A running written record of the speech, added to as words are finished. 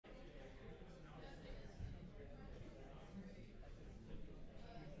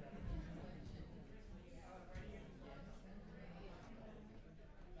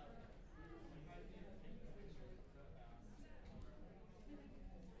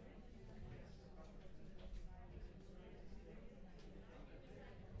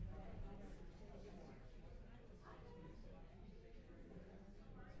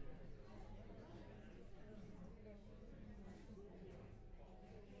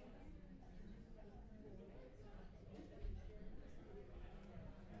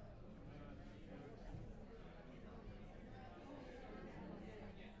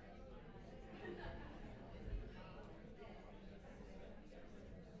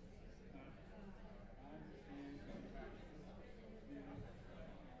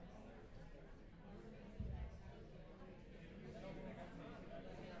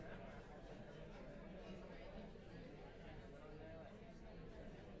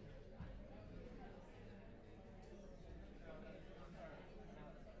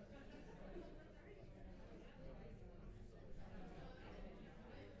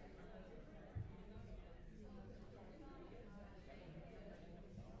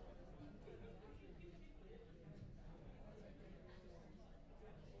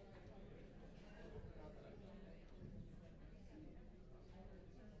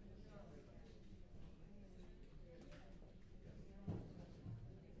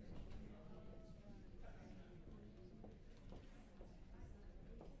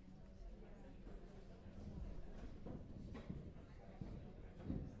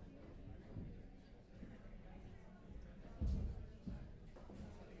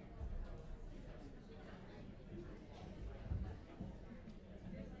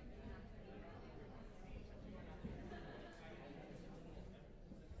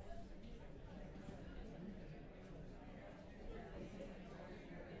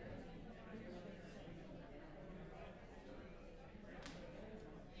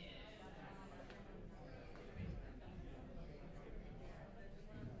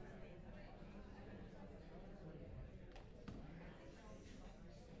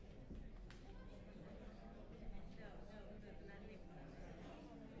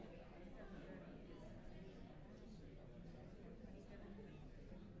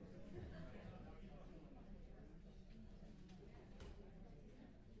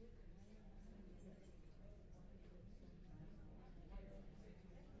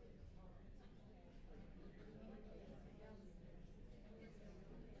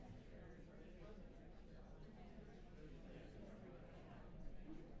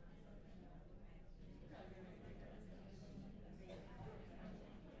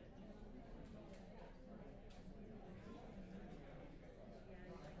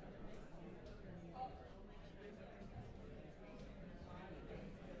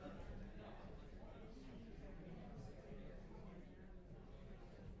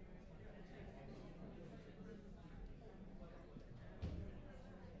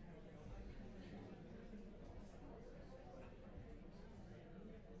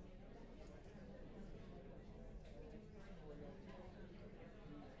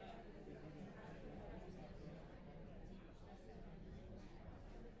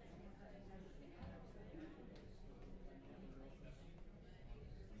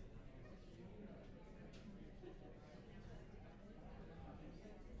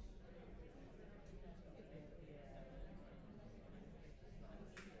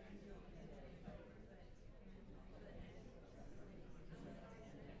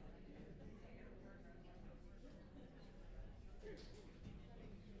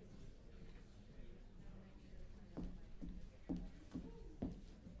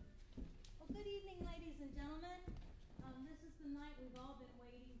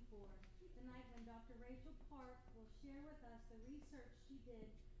Dr. Rachel Park will share with us the research she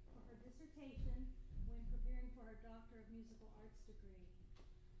did for her dissertation when preparing for her Doctor of Musical Arts degree.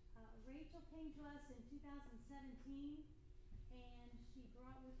 Rachel came to us in 2017, and she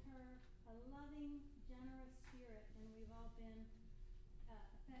brought with her a loving, generous spirit, and we've all been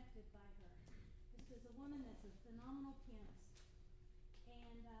affected by her. This is a woman that's a phenomenal pianist,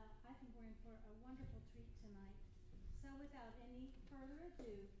 and I think we're in for a wonderful treat tonight. So without any further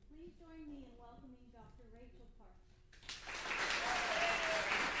ado, please join me in welcoming Dr. Rachel Park.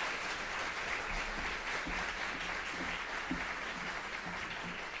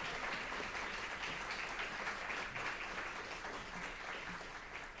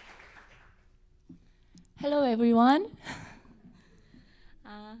 Hello, everyone.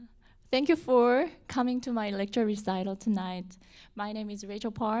 Thank you for coming to my lecture recital tonight. My name is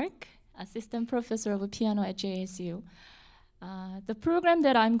Rachel Park, Assistant Professor of Piano at JSU. The program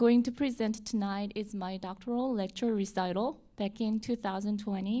that I'm going to present tonight is my doctoral lecture recital back in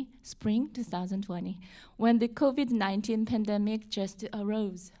 2020, spring 2020, when the COVID-19 pandemic just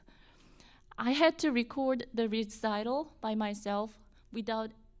arose. I had to record the recital by myself without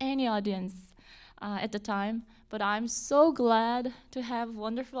any audience at the time, but I'm so glad to have a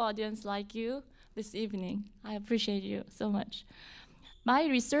wonderful audience like you this evening. I appreciate you so much. My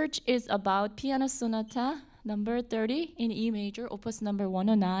research is about Piano Sonata number 30 in E major, opus number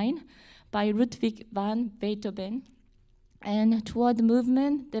 109 by Ludwig van Beethoven, and toward the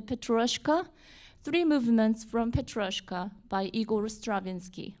movement, the Petrushka, 3 movements from Petrushka by Igor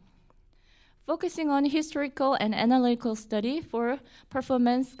Stravinsky. Focusing on historical and analytical study for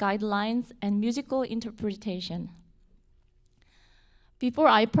performance guidelines and musical interpretation. Before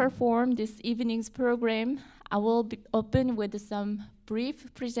I perform this evening's program, I will open with some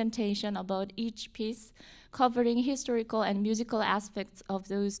brief presentation about each piece, covering historical and musical aspects of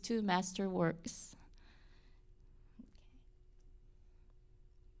those 2 master works.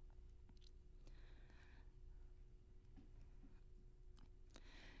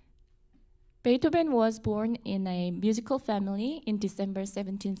 Beethoven was born in a musical family in December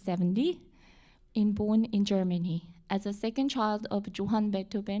 1770 in Bonn in Germany as a second child of Johann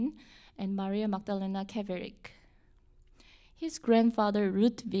Beethoven and Maria Magdalena Keverik. His grandfather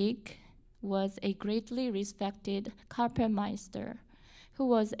Ludwig was a greatly respected Kapellmeister who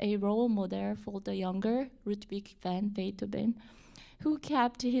was a role model for the younger Ludwig van Beethoven, who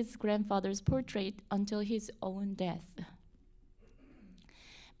kept his grandfather's portrait until his own death.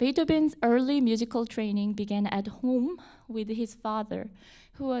 Beethoven's early musical training began at home with his father,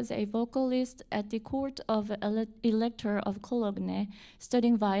 who was a vocalist at the court of Elector of Cologne,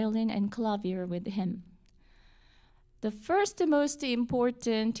 studying violin and clavier with him. The first most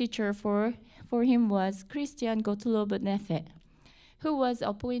important teacher for him was Christian Gottlob Neffe, who was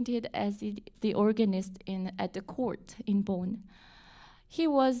appointed as the organist at the court in Bonn. He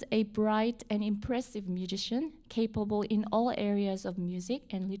was a bright and impressive musician, capable in all areas of music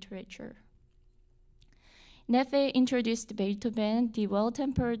and literature. Neffe introduced Beethoven the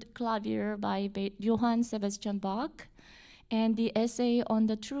Well-Tempered Clavier by Johann Sebastian Bach and the Essay on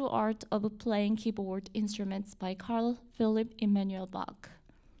the True Art of Playing Keyboard Instruments by Carl Philipp Emanuel Bach.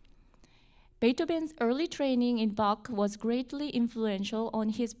 Beethoven's early training in Bach was greatly influential on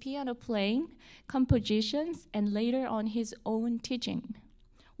his piano playing, compositions, and later on his own teaching,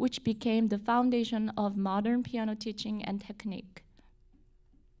 which became the foundation of modern piano teaching and technique.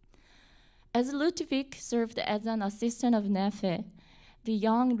 As Ludwig served as an assistant of Neffe, the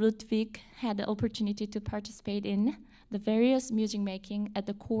young Ludwig had the opportunity to participate in the various music making at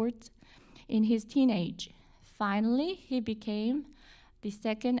the court in his teenage. Finally, he became the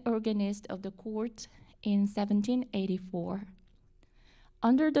second organist of the court in 1784.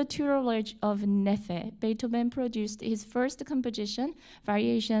 Under the tutelage of Neffe, Beethoven produced his first composition,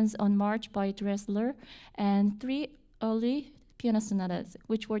 Variations on March by Dressler, and 3 early piano sonatas,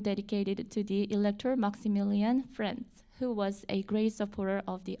 which were dedicated to the Elector Maximilian Franz, who was a great supporter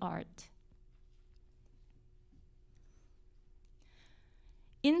of the art.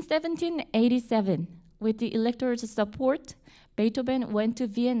 In 1787, with the Elector's support, Beethoven went to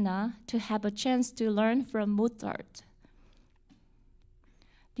Vienna to have a chance to learn from Mozart.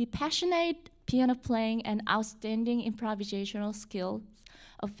 The passionate piano playing and outstanding improvisational skills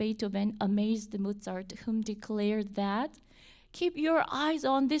of Beethoven amazed Mozart, whom declared that, "Keep your eyes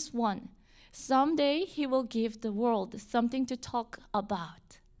on this one. Someday he will give the world something to talk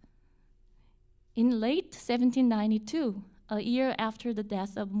about." In late 1792, a year after the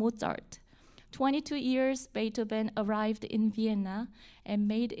death of Mozart, 22 years Beethoven arrived in Vienna and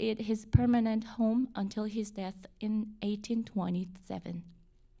made it his permanent home until his death in 1827.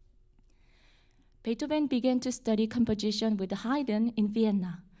 Beethoven began to study composition with Haydn in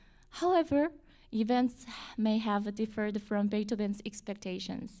Vienna. However, events may have differed from Beethoven's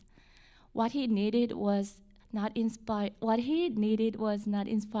expectations. What he needed was not inspiring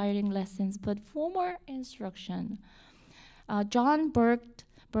lessons, but formal instruction. John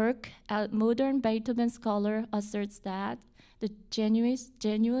Burke, a modern Beethoven scholar, asserts that the genius,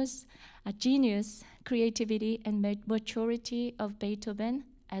 creativity, and maturity of Beethoven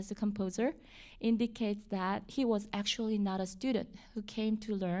as a composer indicates that he was actually not a student who came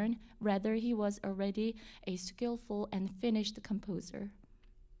to learn, rather he was already a skillful and finished composer.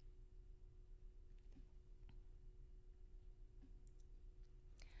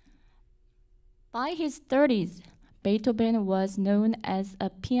 By his 30s, Beethoven was known as a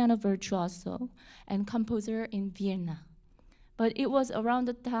piano virtuoso and composer in Vienna. But it was around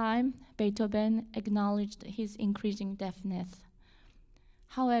the time Beethoven acknowledged his increasing deafness.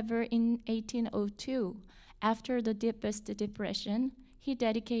 However, in 1802, after the deepest depression, he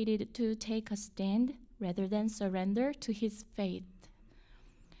dedicated to take a stand rather than surrender to his faith.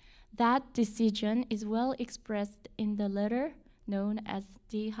 That decision is well expressed in the letter known as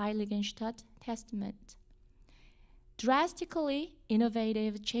the Heiligenstadt Testament. Drastically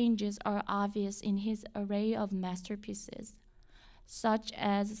innovative changes are obvious in his array of masterpieces, such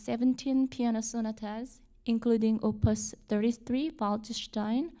as 17 piano sonatas, including Opus 33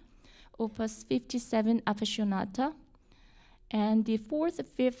 Waldstein, Opus 57 Aficionado, and the 4th,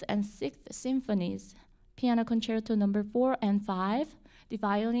 5th, and 6th symphonies, Piano Concerto No. 4 and 5, the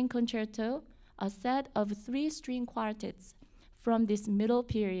Violin Concerto, a set of 3-string quartets from this middle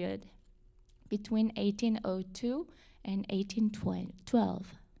period between 1802 and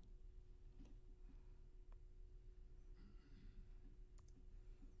 1812.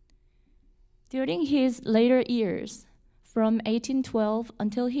 During his later years, from 1812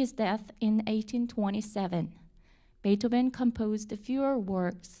 until his death in 1827, Beethoven composed fewer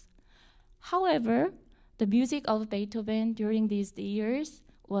works. However, the music of Beethoven during these years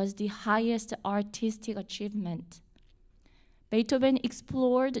was the highest artistic achievement. Beethoven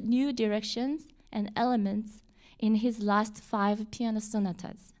explored new directions and elements in his last 5 piano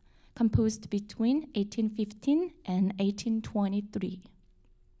sonatas, composed between 1815 and 1823.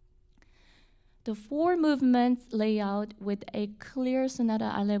 The 4 movements lay out with a clear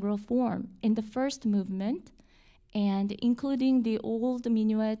sonata allegro form in the first movement, and including the old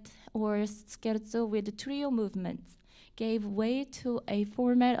minuet or scherzo with trio movements, gave way to a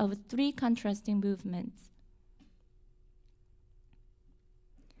format of 3 contrasting movements.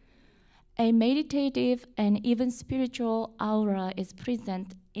 A meditative and even spiritual aura is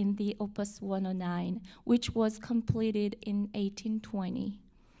present in the Opus 109, which was completed in 1820.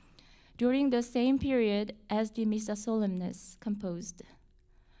 During the same period as the Missa Solemnis composed.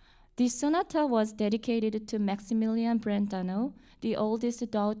 The sonata was dedicated to Maximilian Brentano, the oldest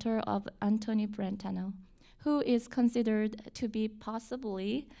daughter of Anthony Brentano, who is considered to be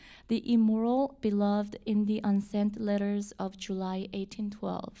possibly the immoral beloved in the unsent letters of July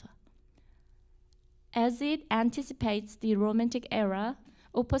 1812. As it anticipates the Romantic era,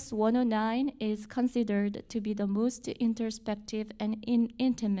 Opus 109 is considered to be the most introspective and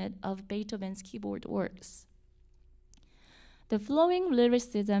intimate of Beethoven's keyboard works. The flowing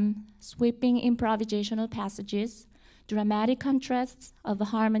lyricism, sweeping improvisational passages, dramatic contrasts of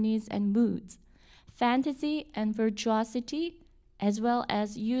harmonies and moods, fantasy and virtuosity, as well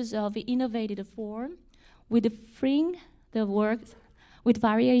as use of innovative form, with freeing the works with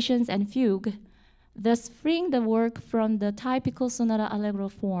variations and fugue, thus freeing the work from the typical sonata allegro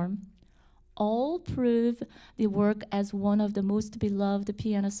form, all prove the work as one of the most beloved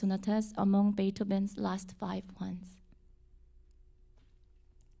piano sonatas among Beethoven's last 5 ones.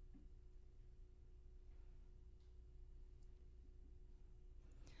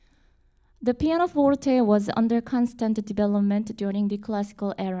 The pianoforte was under constant development during the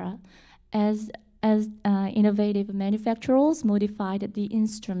classical era, as innovative manufacturers modified the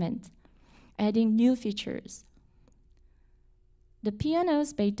instrument, adding new features. The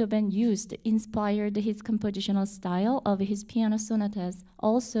pianos Beethoven used inspired his compositional style of his piano sonatas,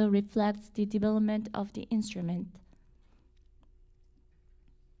 also reflects the development of the instrument.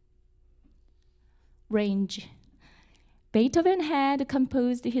 Range. Beethoven had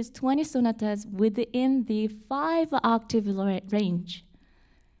composed his 20 sonatas within the 5-octave range.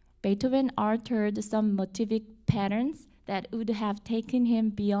 Beethoven altered some motivic patterns that would have taken him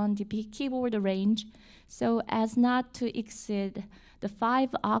beyond the keyboard range so as not to exceed the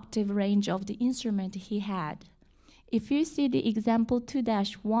 5-octave range of the instrument he had. If you see the example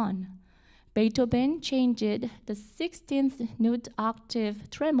 2-1, Beethoven changed the 16th note octave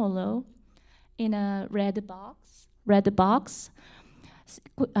tremolo in a red box,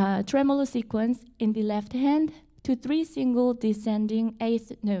 tremolo sequence in the left hand to 3 single descending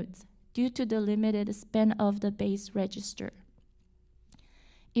eighth notes due to the limited span of the bass register.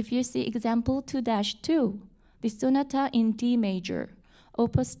 If you see example 2-2, the sonata in D major,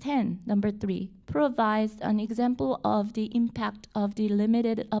 Opus 10, number 3, provides an example of the impact of the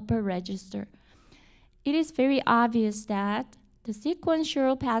limited upper register. It is very obvious that the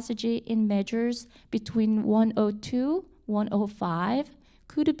sequential passage in measures between 102, 105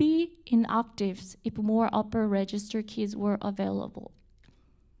 could be in octaves if more upper register keys were available.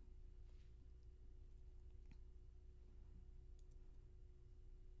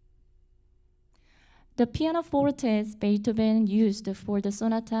 The pianofortes Beethoven used for the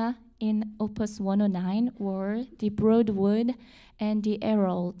sonata in Opus 109 were the Woodward and the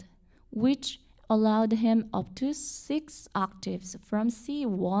Herald, which allowed him up to 6 octaves from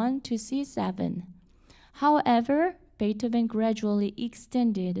C1 to C7. However, Beethoven gradually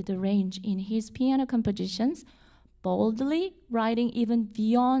extended the range in his piano compositions, boldly writing even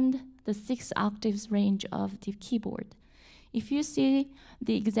beyond the 6 octaves range of the keyboard. If you see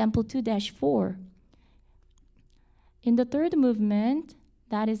the example 2-4, in the third movement,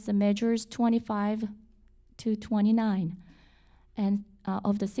 that is the measures 25 to 29 and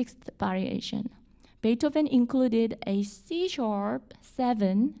of the sixth variation, Beethoven included a C-sharp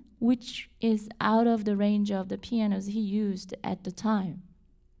 7, which is out of the range of the pianos he used at the time.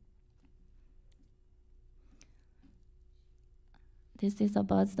 This is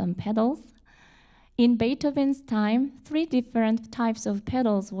about some pedals. In Beethoven's time, 3 different types of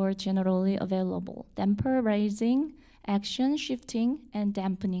pedals were generally available: damper raising, action shifting, and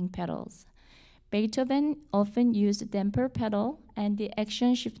dampening pedals. Beethoven often used damper pedal and the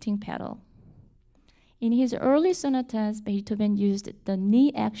action shifting pedal. In his early sonatas, Beethoven used the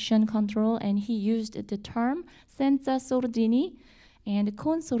knee action control, and he used the term senza sordini and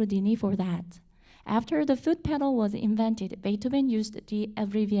con sordini for that. After the foot pedal was invented, Beethoven used the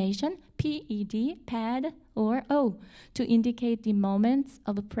abbreviation PED, pad, or O, to indicate the moments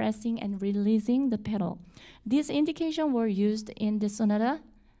of pressing and releasing the pedal. These indications were used in the sonata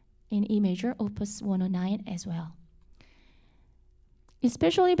in E major, Opus 109 as well.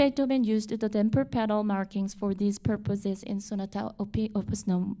 Especially Beethoven used the damper pedal markings for these purposes in Sonata Opus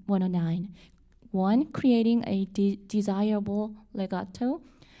 109. 1, creating a desirable legato.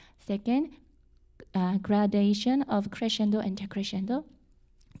 2nd, gradation of crescendo and decrescendo.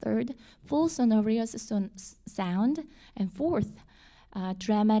 3rd, full sonorous sound. And 4th,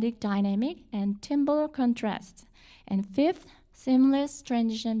 dramatic dynamic and timbral contrast. And 5th, seamless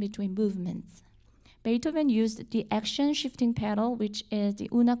transition between movements. Beethoven used the action shifting pedal, which is the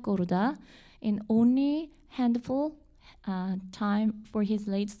una corda, in only handful time for his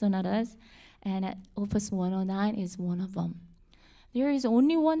late sonatas, and Opus 109 is one of them. There is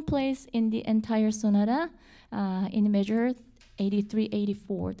only one place in the entire sonata, in measure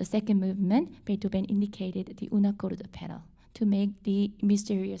 83-84, the second movement, Beethoven indicated the una corda pedal to make the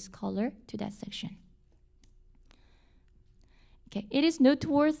mysterious color to that section. Okay, it is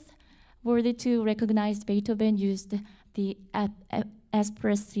noteworthy to recognize Beethoven used the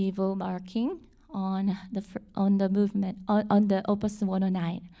espressivo marking on the movement on the Opus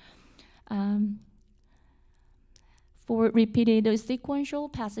 109 for repeated sequential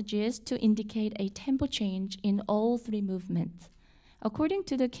passages to indicate a tempo change in all 3 movements. According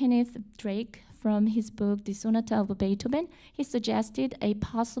to the Kenneth Drake from his book The Sonata of Beethoven, he suggested a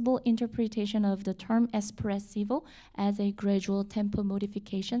possible interpretation of the term espressivo as a gradual tempo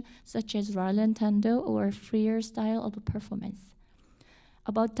modification, such as rallentando or freer style of performance.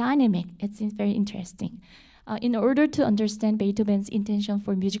 About dynamic, it's very interesting. In order to understand Beethoven's intention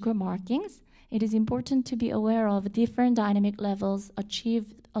for musical markings, it is important to be aware of different dynamic levels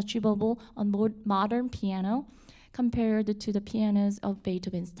achievable on modern piano compared to the pianos of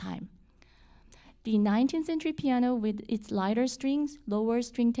Beethoven's time. The 19th century piano, with its lighter strings, lower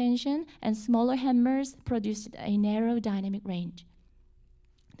string tension, and smaller hammers, produced a narrow dynamic range.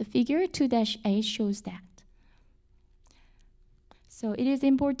 The figure 2-8 shows that. So it is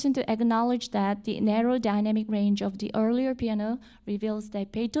important to acknowledge that the narrow dynamic range of the earlier piano reveals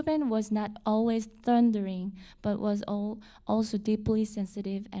that Beethoven was not always thundering, but was also deeply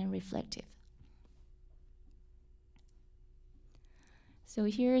sensitive and reflective. So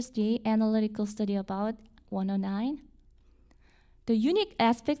here's the analytical study about 109. The unique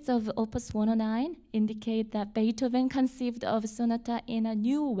aspects of Opus 109 indicate that Beethoven conceived of sonata in a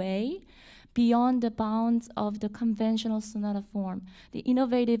new way beyond the bounds of the conventional sonata form. The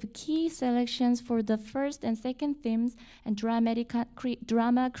innovative key selections for the first and second themes and drama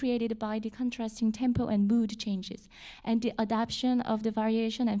created by the contrasting tempo and mood changes, and the adaptation of the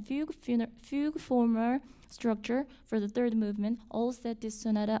variation and fugue former structure for the third movement all set this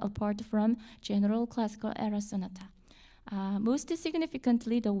sonata apart from general classical era sonata. Most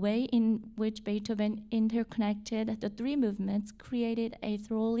significantly, the way in which Beethoven interconnected the three movements created a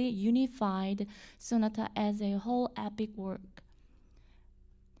thoroughly unified sonata as a whole epic work.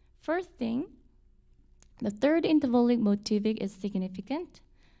 First thing, the third intervallic motive is significant.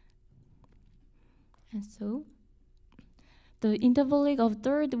 And so, the intervallic of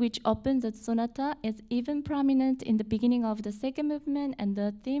third, which opens the sonata, is even prominent in the beginning of the second movement and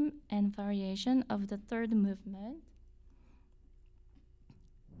the theme and variation of the third movement.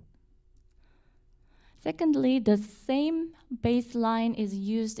 Secondly, the same bass line is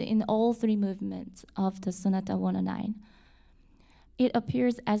used in all three movements of the Sonata 109. It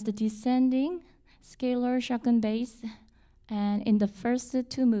appears as the descending scalar shotgun bass and in the first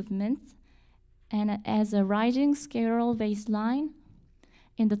two movements, and as a rising scalar bass line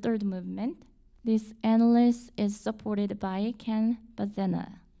in the third movement. This analysis is supported by Ken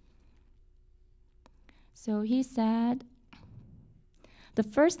Bazena. So he said, the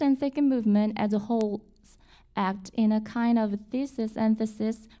first and second movement as a whole act in a kind of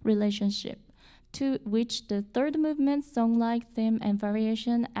thesis-antithesis relationship, to which the third movement, song-like theme and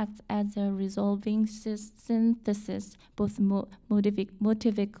variation, acts as a resolving synthesis, both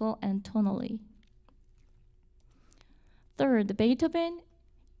motivical and tonally. Third, Beethoven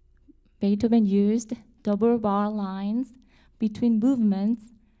used double bar lines between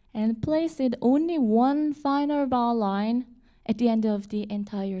movements and placed only one final bar line at the end of the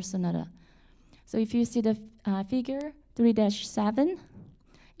entire sonata. So if you see the figure 3-7,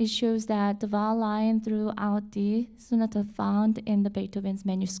 it shows that the bar line throughout the sonata found in the Beethoven's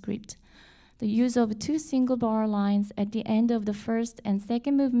manuscript. The use of two single bar lines at the end of the first and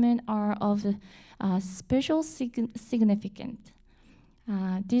second movement are of special significance.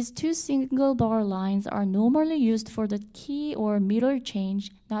 These two single bar lines are normally used for the key or meter change,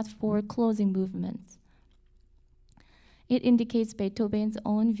 not for closing movements. It indicates Beethoven's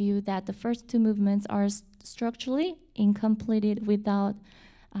own view that the first two movements are structurally incomplete without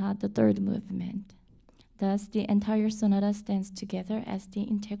the third movement. Thus, the entire sonata stands together as the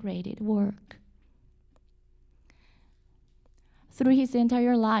integrated work. Through his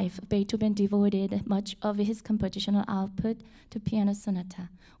entire life, Beethoven devoted much of his compositional output to piano sonata,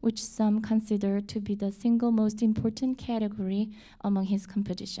 which some consider to be the single most important category among his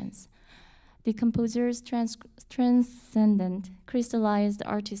compositions. The composer's transcendent, crystallized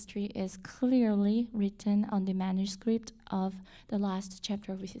artistry is clearly written on the manuscript of the last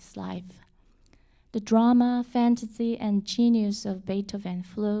chapter of his life. The drama, fantasy, and genius of Beethoven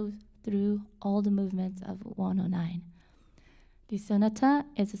flow through all the movements of 109. The sonata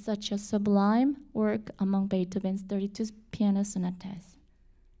is such a sublime work among Beethoven's 32 piano sonatas.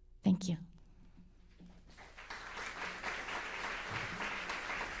 Thank you.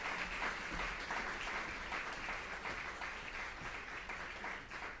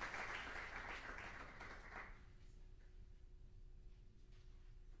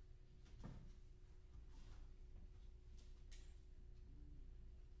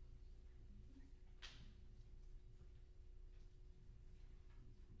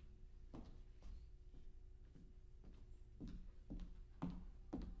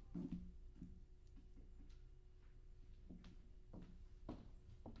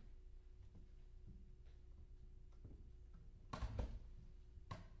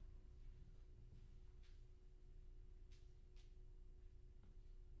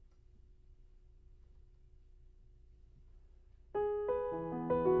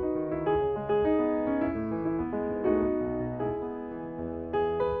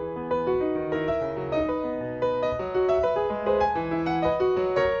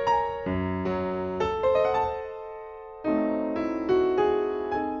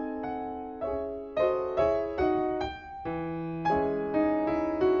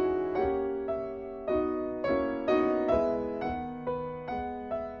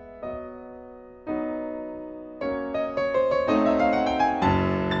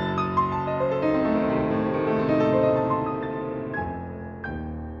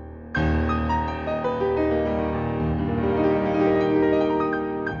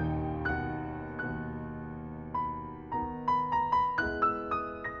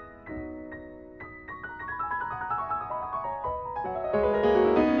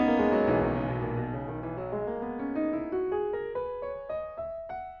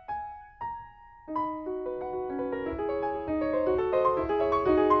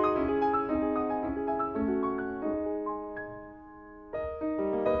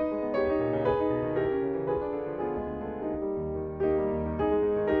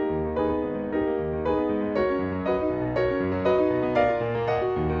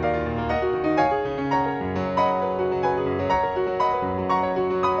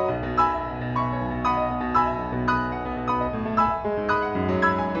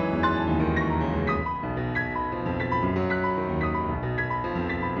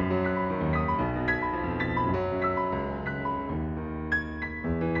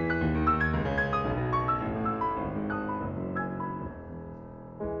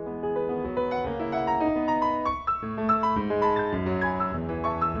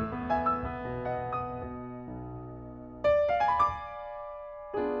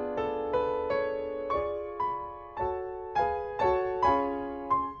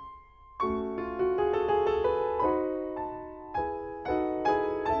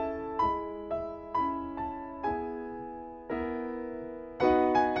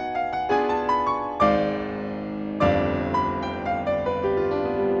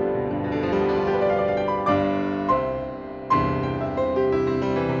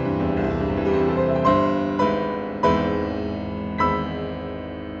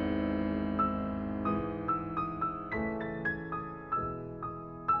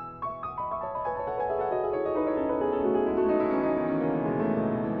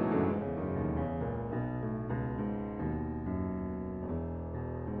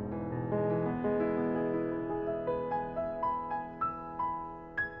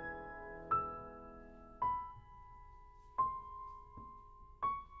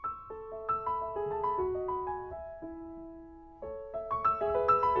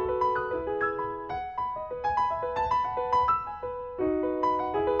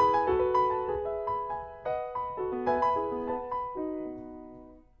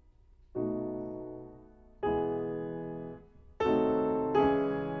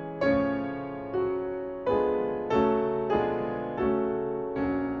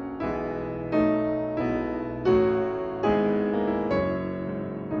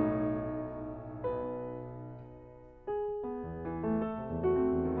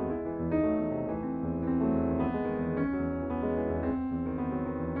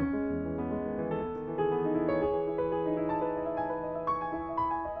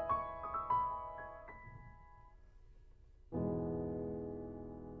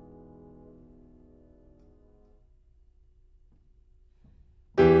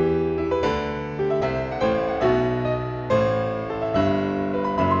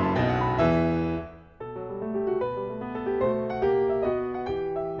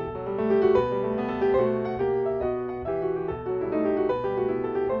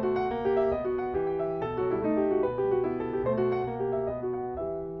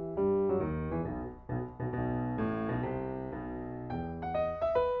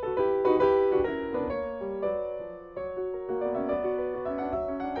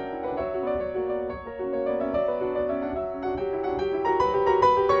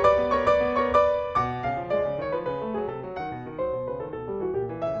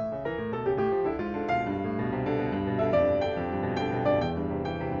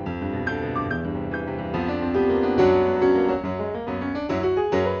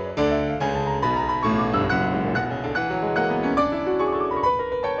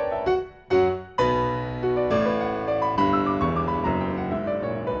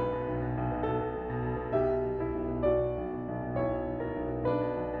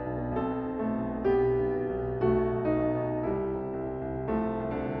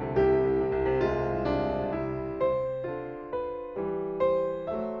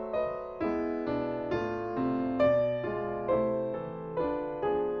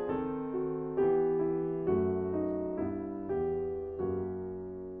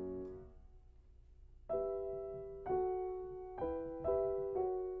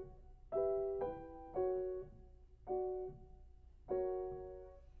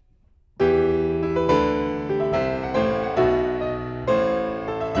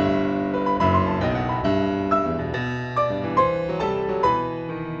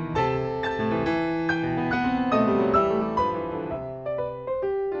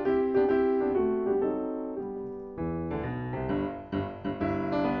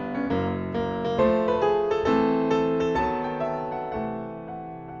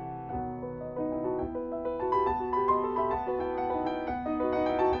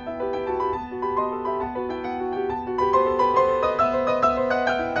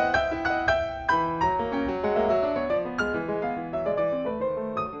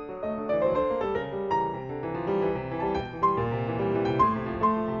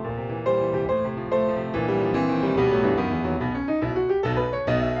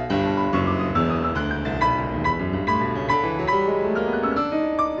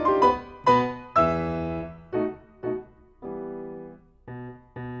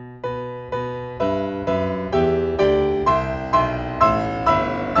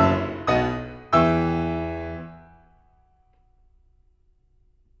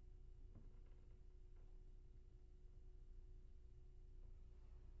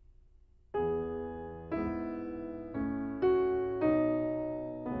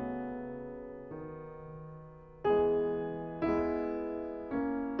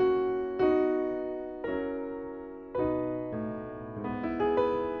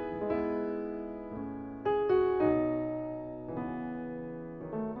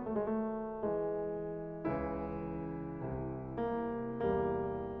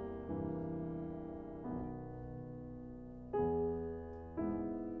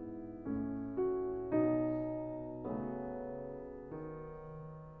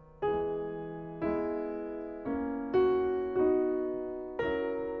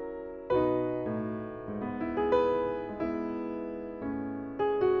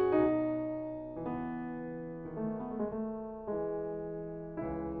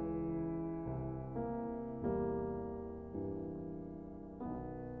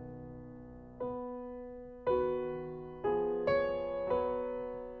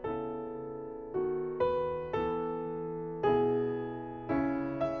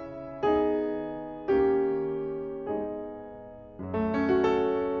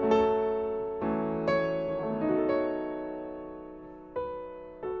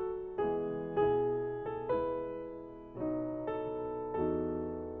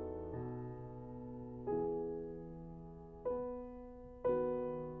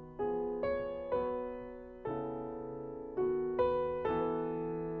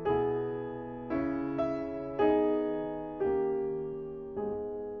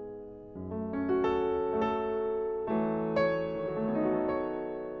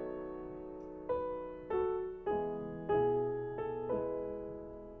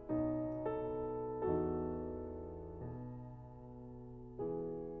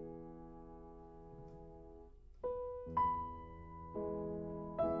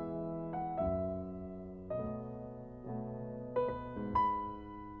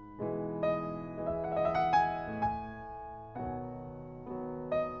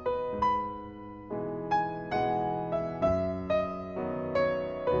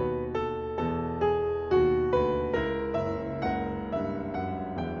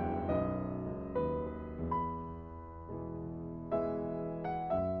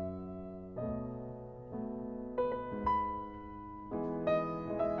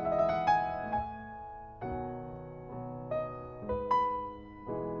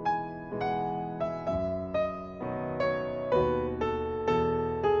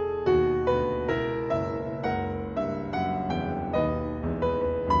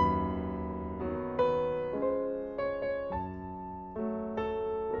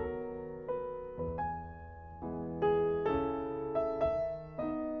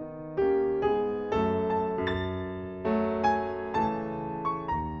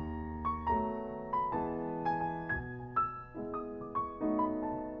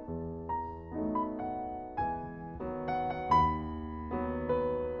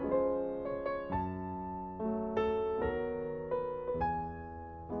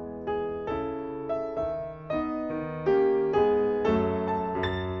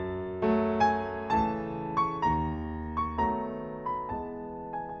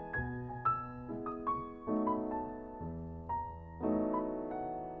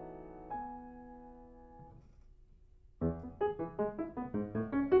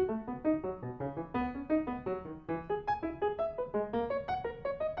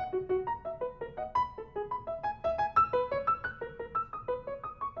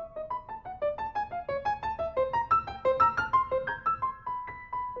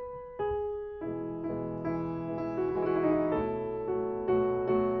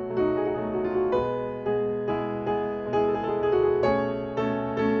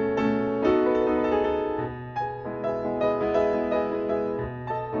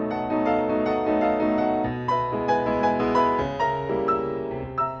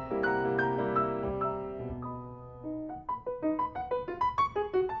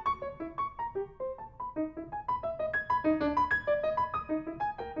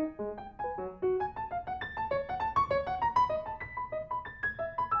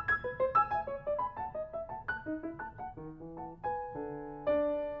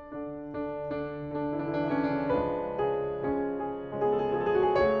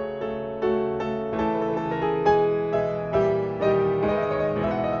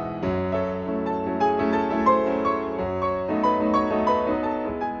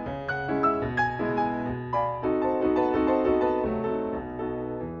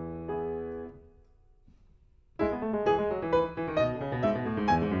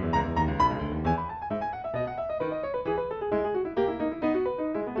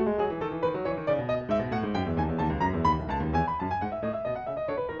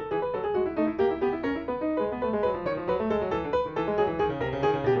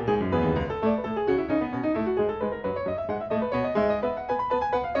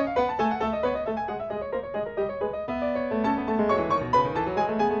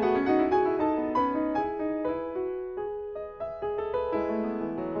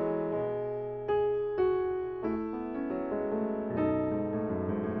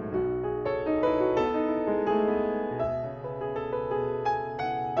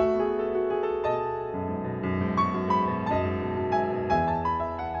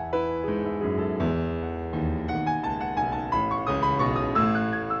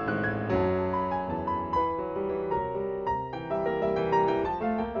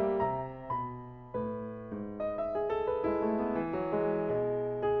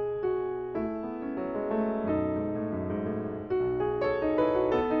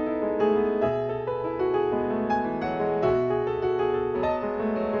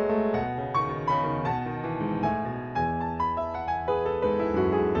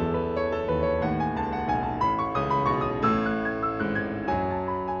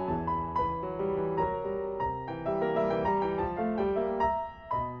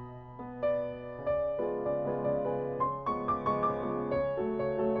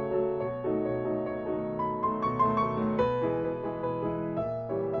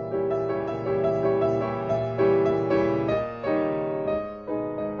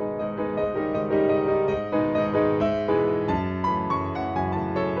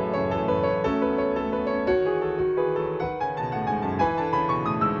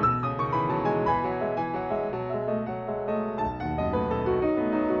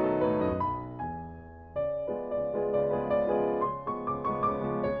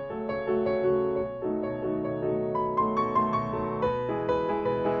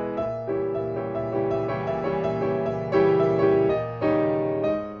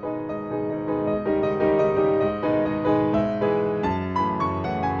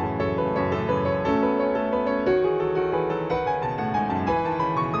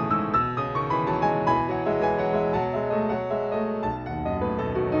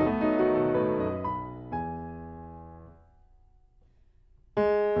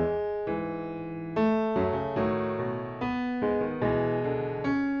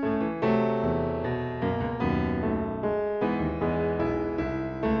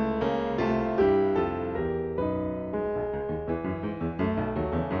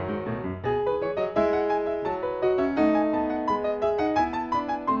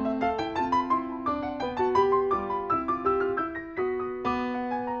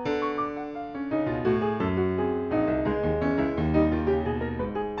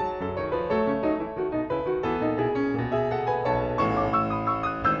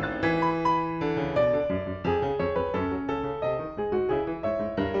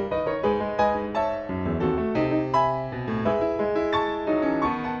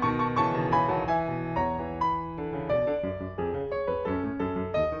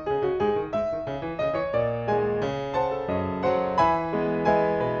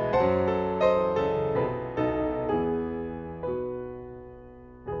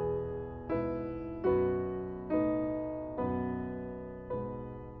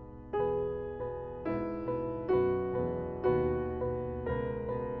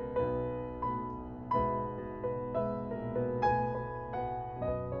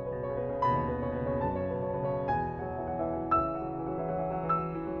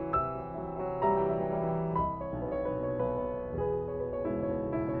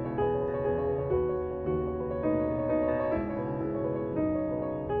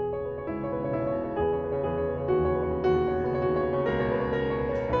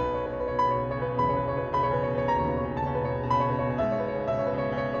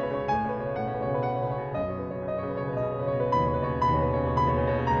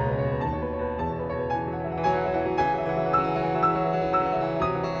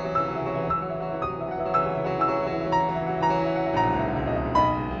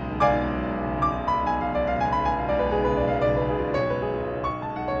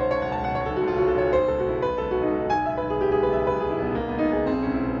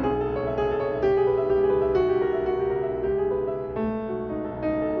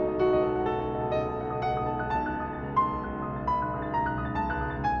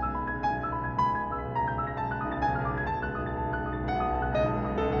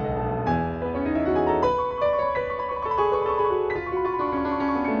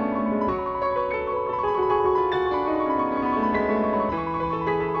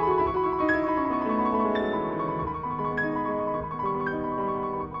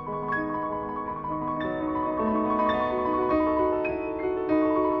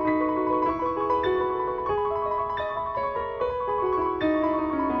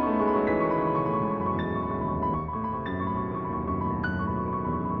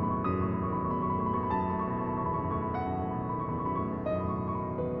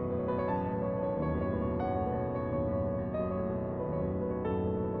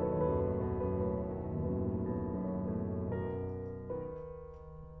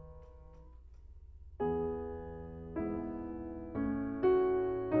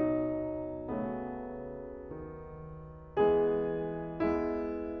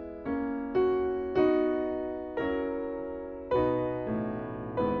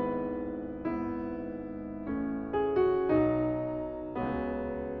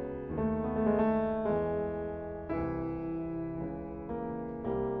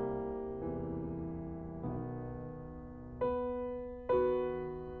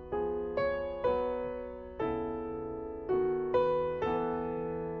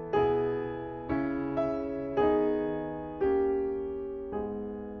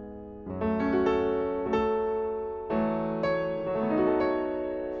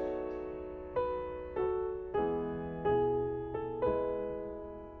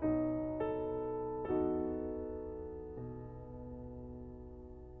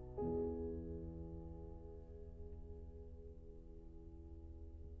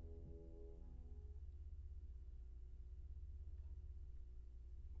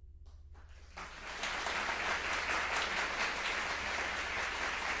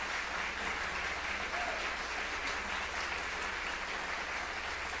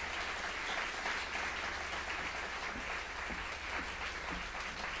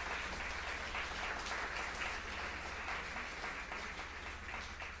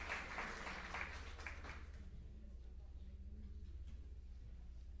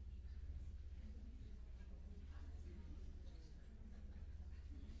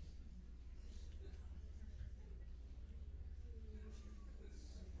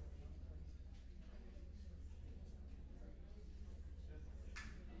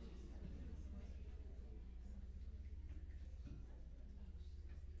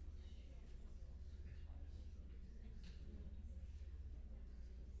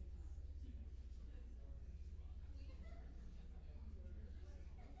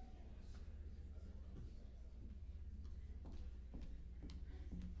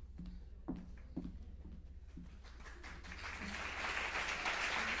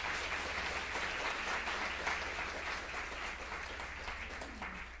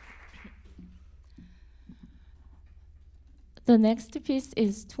 The next piece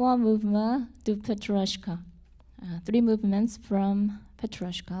is Trois Mouvements de Petrushka, 3 movements from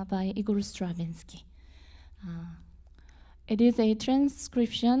Petrushka by Igor Stravinsky. It is a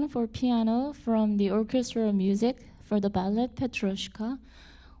transcription for piano from the orchestral music for the ballet Petrushka,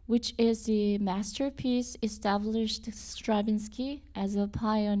 which is the masterpiece established Stravinsky as a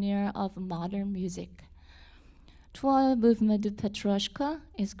pioneer of modern music. Trois Mouvements de Petrushka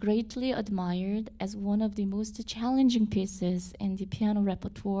is greatly admired as one of the most challenging pieces in the piano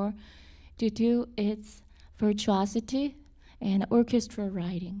repertoire due to its virtuosity and orchestral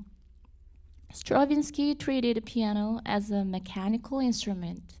writing. Stravinsky treated piano as a mechanical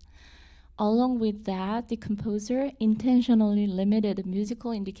instrument. Along with that, the composer intentionally limited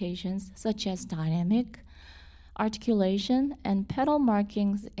musical indications such as dynamic, articulation, and pedal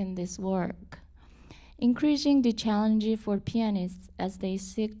markings in this work, increasing the challenge for pianists as they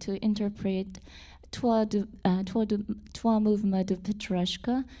seek to interpret Trois Mouvements de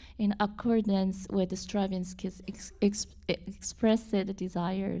Petrushka in accordance with Stravinsky's expressed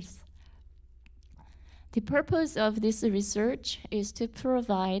desires. The purpose of this research is to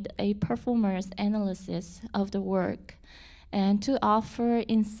provide a performer's analysis of the work and to offer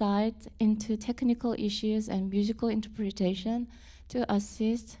insight into technical issues and musical interpretation to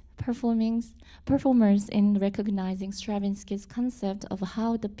assist performers in recognizing Stravinsky's concept of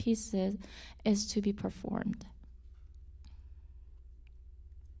how the piece is to be performed.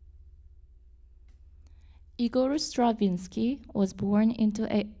 Igor Stravinsky was born into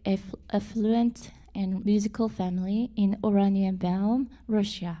an affluent and musical family in Oranienbaum,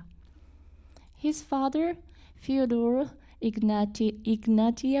 Russia. His father, Fyodor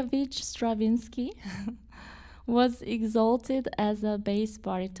Ignatievich Stravinsky, was exalted as a bass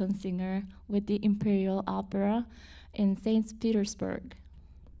baritone singer with the Imperial Opera in St. Petersburg.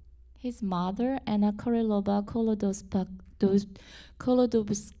 His mother, Anna Korolova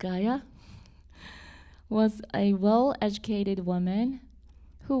Kolodovskaya, was a well-educated woman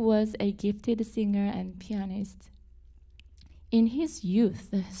who was a gifted singer and pianist. In his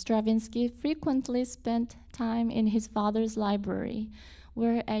youth, Stravinsky frequently spent time in his father's library,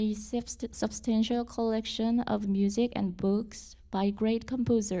 where a substantial collection of music and books by great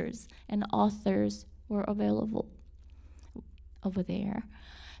composers and authors were available over there.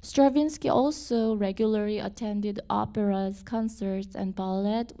 Stravinsky also regularly attended operas, concerts, and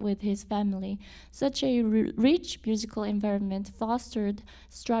ballet with his family. Such a rich musical environment fostered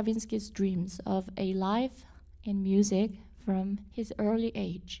Stravinsky's dreams of a life in music from his early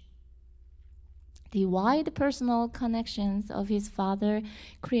age. The wide personal connections of his father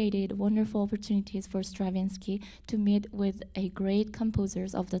created wonderful opportunities for Stravinsky to meet with great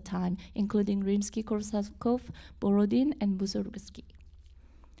composers of the time, including Rimsky-Korsakov, Borodin, and Mussorgsky.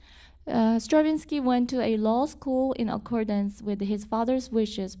 Stravinsky went to a law school in accordance with his father's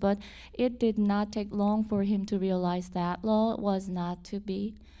wishes, but it did not take long for him to realize that law was not to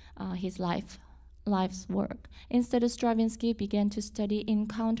be his life's work. Instead, Stravinsky began to study in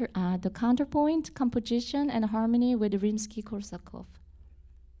the counterpoint, composition, and harmony with Rimsky-Korsakov.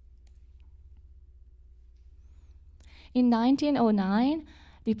 In 1909,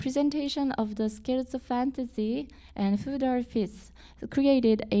 the presentation of the Scherzo Fantasy and Fudar Fils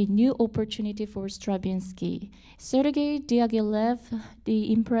created a new opportunity for Stravinsky. Sergei Diaghilev,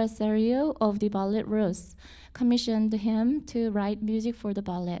 the impresario of the Ballet Russe, commissioned him to write music for the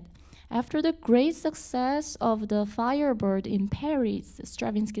ballet. After the great success of The Firebird in Paris,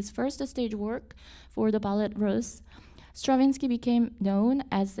 Stravinsky's first stage work for the Ballet Russe, Stravinsky became known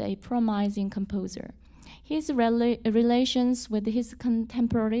as a promising composer. His relations with his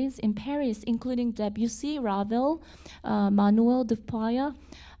contemporaries in Paris, including Debussy, Ravel, Manuel Dupont,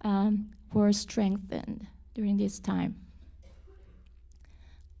 were strengthened during this time.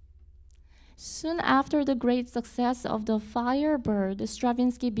 Soon after the great success of The Firebird,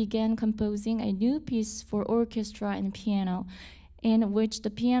 Stravinsky began composing a new piece for orchestra and piano, in which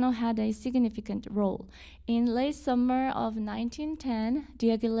the piano had a significant role. In late summer of 1910,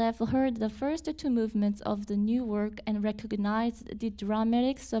 Diaghilev heard the first 2 movements of the new work and recognized the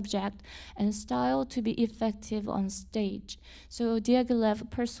dramatic subject and style to be effective on stage. So Diaghilev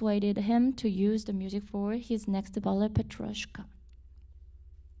persuaded him to use the music for his next ballet, Petrushka.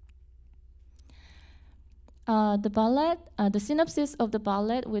 The synopsis of the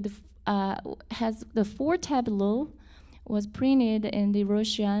ballet has the 4 tableaux was printed in the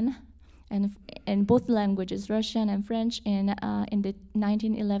Russian and in both languages, Russian and French, in the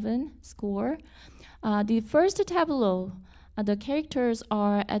 1911 score. The first tableau, the characters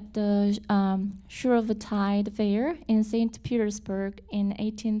are at the Shurovtide Fair in St. Petersburg in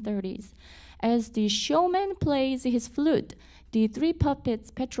 1830s. As the showman plays his flute, the three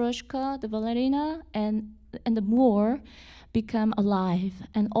puppets, Petrushka, the ballerina, and the Moor, become alive,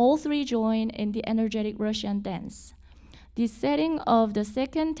 and all three join in the energetic Russian dance. The setting of the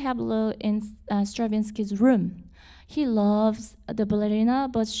second tableau in Stravinsky's room. He loves the ballerina,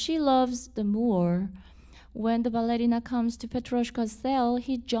 but she loves the Moor. When the ballerina comes to Petrushka's cell,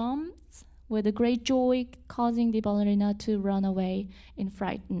 he jumps with a great joy, causing the ballerina to run away in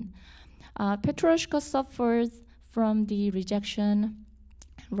fright. Petrushka suffers from the rejection,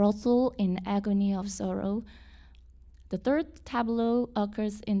 Recital in agony of sorrow. The third tableau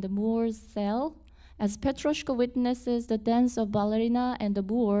occurs in the Moor's cell. As Petrushka witnesses the dance of ballerina and the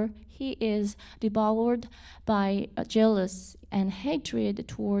Moor, he is devoured by jealousy and hatred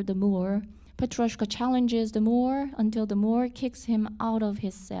toward the Moor. Petrushka challenges the Moor until the Moor kicks him out of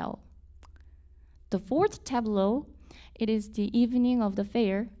his cell. The fourth tableau, it is the evening of the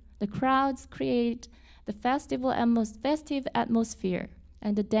fair. The crowds create the festive atmosphere,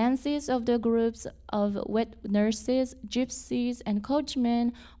 and the dances of the groups of wet nurses, gypsies, and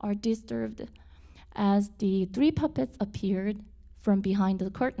coachmen are disturbed as the three puppets appeared from behind the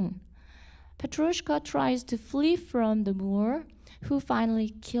curtain. Petrushka tries to flee from the Moor, who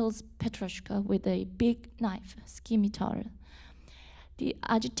finally kills Petrushka with a big knife, scimitar. The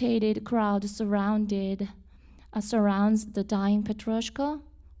agitated crowd surrounds the dying Petrushka,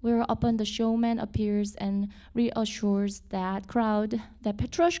 whereupon the showman appears and reassures that crowd that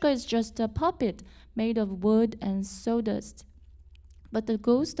Petrushka is just a puppet made of wood and sawdust. But the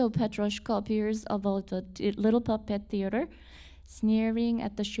ghost of Petrushka appears above the little puppet theater, sneering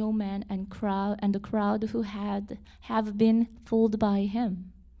at the showman and the crowd who have been fooled by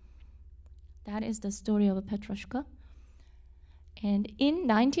him. That is the story of Petrushka. And in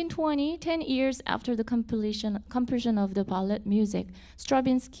 1920, 10 years after the completion of the ballet music,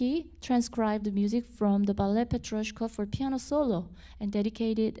 Stravinsky transcribed the music from the ballet Petrushka for piano solo and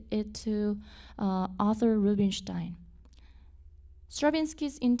dedicated it to Arthur Rubinstein.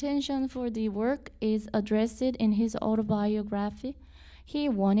 Stravinsky's intention for the work is addressed in his autobiography. He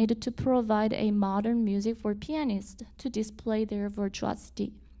wanted to provide a modern music for pianists to display their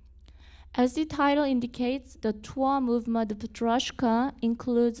virtuosity. As the title indicates, the Trois Mouvements de Petrushka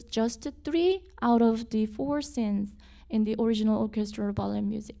includes just 3 out of the 4 scenes in the original orchestral ballet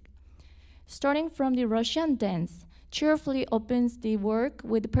music. Starting from the Russian dance, cheerfully opens the work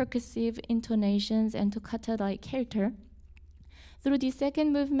with percussive intonations and toccata-like character. Through the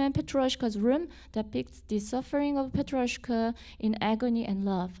second movement, Petrushka's Room depicts the suffering of Petrushka in agony and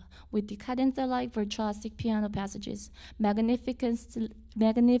love, with the cadenza-like virtuosic piano passages magnificently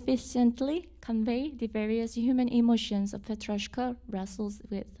convey the various human emotions of Petrushka wrestles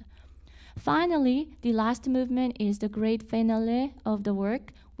with. Finally, the last movement is the great finale of the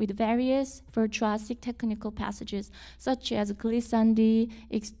work, with various virtuosic technical passages, such as glissandi,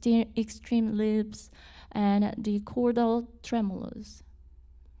 extreme lips, and the chordal tremolos.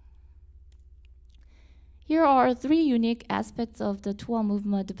 Here are 3 unique aspects of the Trois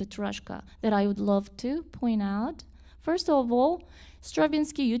Mouvements de Petrushka that I would love to point out. First of all,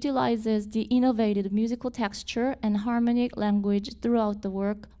 Stravinsky utilizes the innovative musical texture and harmonic language throughout the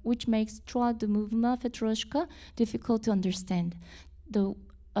work, which makes Trois Mouvements Petrushka difficult to understand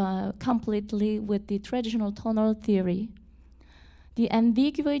completely with the traditional tonal theory. The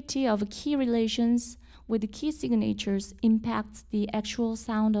ambiguity of key relations with the key signatures impacts the actual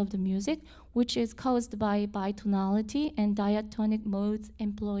sound of the music, which is caused by bitonality and diatonic modes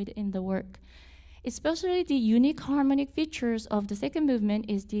employed in the work. Especially the unique harmonic features of the second movement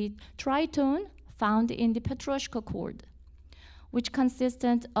is the tritone found in the Petrushka chord, which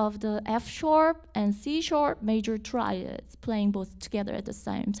consistent of the F sharp and C sharp major triads playing both together at the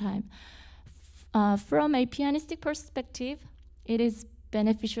same time. From a pianistic perspective, it is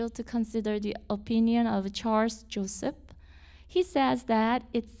beneficial to consider the opinion of Charles Joseph. He says that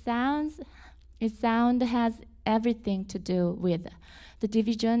its sound has everything to do with the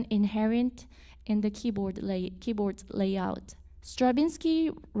division inherent in the keyboard's layout.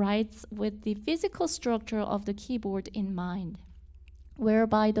 Stravinsky writes with the physical structure of the keyboard in mind,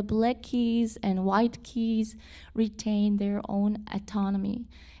 whereby the black keys and white keys retain their own autonomy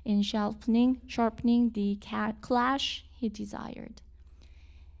in sharpening the clash he desired.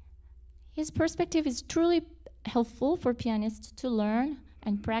 His perspective is truly helpful for pianists to learn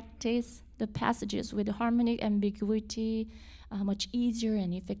and practice the passages with harmonic ambiguity much easier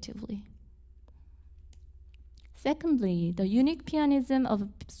and effectively. Secondly, the unique pianism of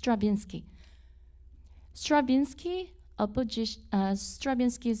Stravinsky. Stravinsky's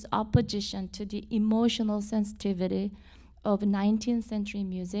opposition to the emotional sensitivity of 19th century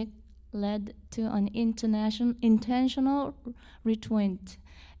music led to an intentional retreat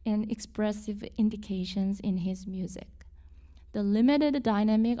in expressive indications in his music. The limited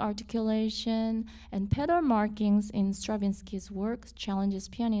dynamic articulation and pedal markings in Stravinsky's work challenges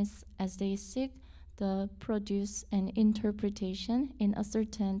pianists as they seek to produce an interpretation in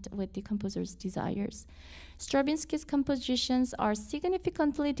accordance with the composer's desires. Stravinsky's compositions are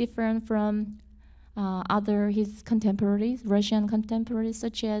significantly different from his contemporaries, Russian contemporaries,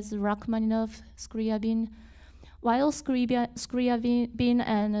 such as Rachmaninoff, Scriabin. While Scriabin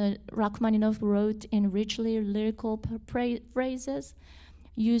and Rachmaninoff wrote in richly lyrical phrases,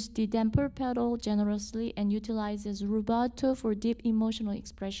 used the damper pedal generously, and utilizes rubato for deep emotional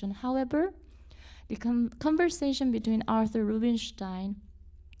expression. However, the conversation between Arthur Rubinstein,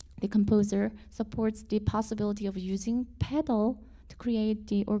 the composer, supports the possibility of using pedal to create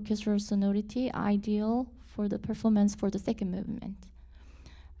the orchestral sonority ideal for the performance for the second movement.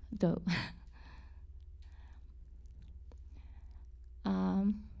 Though,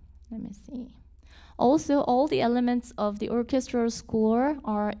 let me see. Also, all the elements of the orchestral score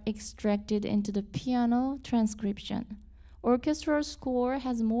are extracted into the piano transcription. Orchestral score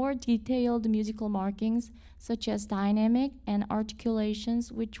has more detailed musical markings, such as dynamic and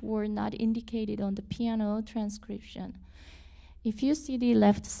articulations, which were not indicated on the piano transcription. If you see the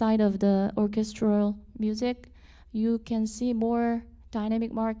left side of the orchestral music, you can see more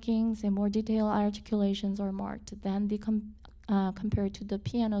dynamic markings and more detailed articulations are marked than the compared to the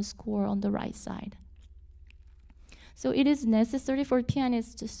piano score on the right side. So it is necessary for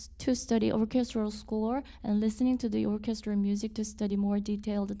pianists to study orchestral score and listening to the orchestral music to study more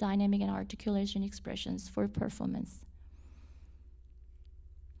detailed dynamic and articulation expressions for performance.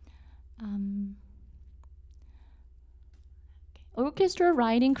 Orchestral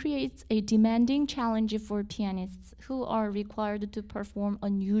writing creates a demanding challenge for pianists who are required to perform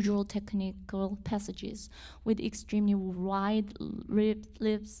unusual technical passages with extremely wide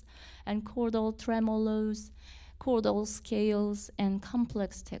lips and chordal tremolos, chordal scales, and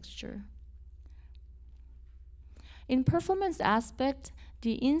complex texture. In performance aspect,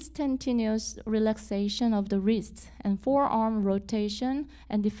 the instantaneous relaxation of the wrist and forearm rotation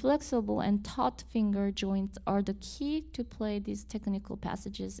and the flexible and taut finger joints are the key to play these technical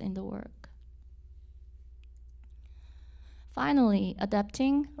passages in the work. Finally,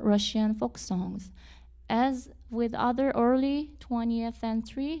 adapting Russian folk songs. As with other early 20th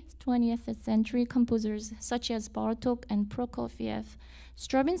century composers such as Bartók and Prokofiev,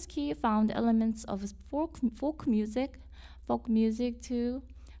 Stravinsky found elements of folk music to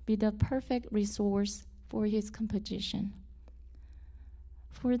be the perfect resource for his composition.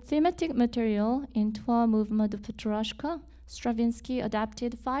 For thematic material in Trois Mouvements de Petrushka, Stravinsky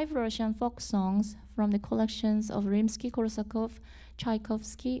adapted 5 Russian folk songs from the collections of Rimsky-Korsakov,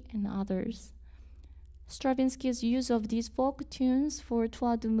 Tchaikovsky, and others. Stravinsky's use of these folk tunes for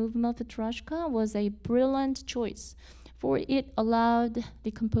Trois Mouvements Petrushka was a brilliant choice, for it allowed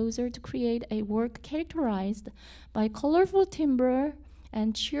the composer to create a work characterized by colorful timbre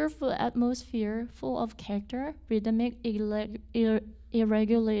and cheerful atmosphere full of character, rhythmic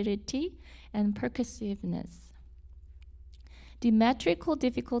irregularity, and percussiveness. The metrical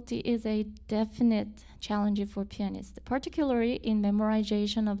difficulty is a definite challenge for pianists, particularly in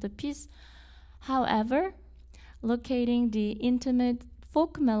memorization of the piece. However, locating the intimate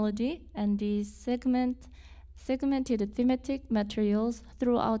folk melody and the segmented thematic materials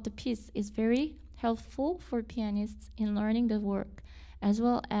throughout the piece is very helpful for pianists in learning the work, as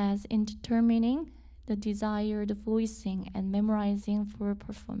well as in determining the desired voicing and memorizing for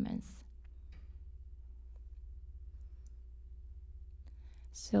performance.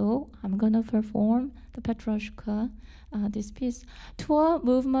 So I'm gonna perform the Petrushka, this piece. Trois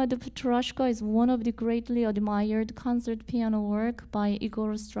Mouvements de Petrushka is one of the greatly admired concert piano work by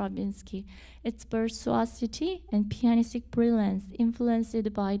Igor Stravinsky. Its virtuosity and pianistic brilliance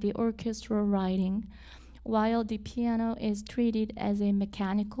influenced by the orchestral writing, while the piano is treated as a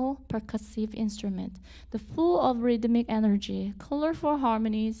mechanical, percussive instrument. The full of rhythmic energy, colorful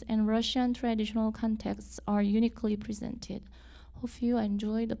harmonies, and Russian traditional contexts are uniquely presented. Hope you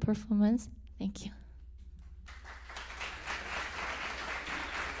enjoy the performance. Thank you.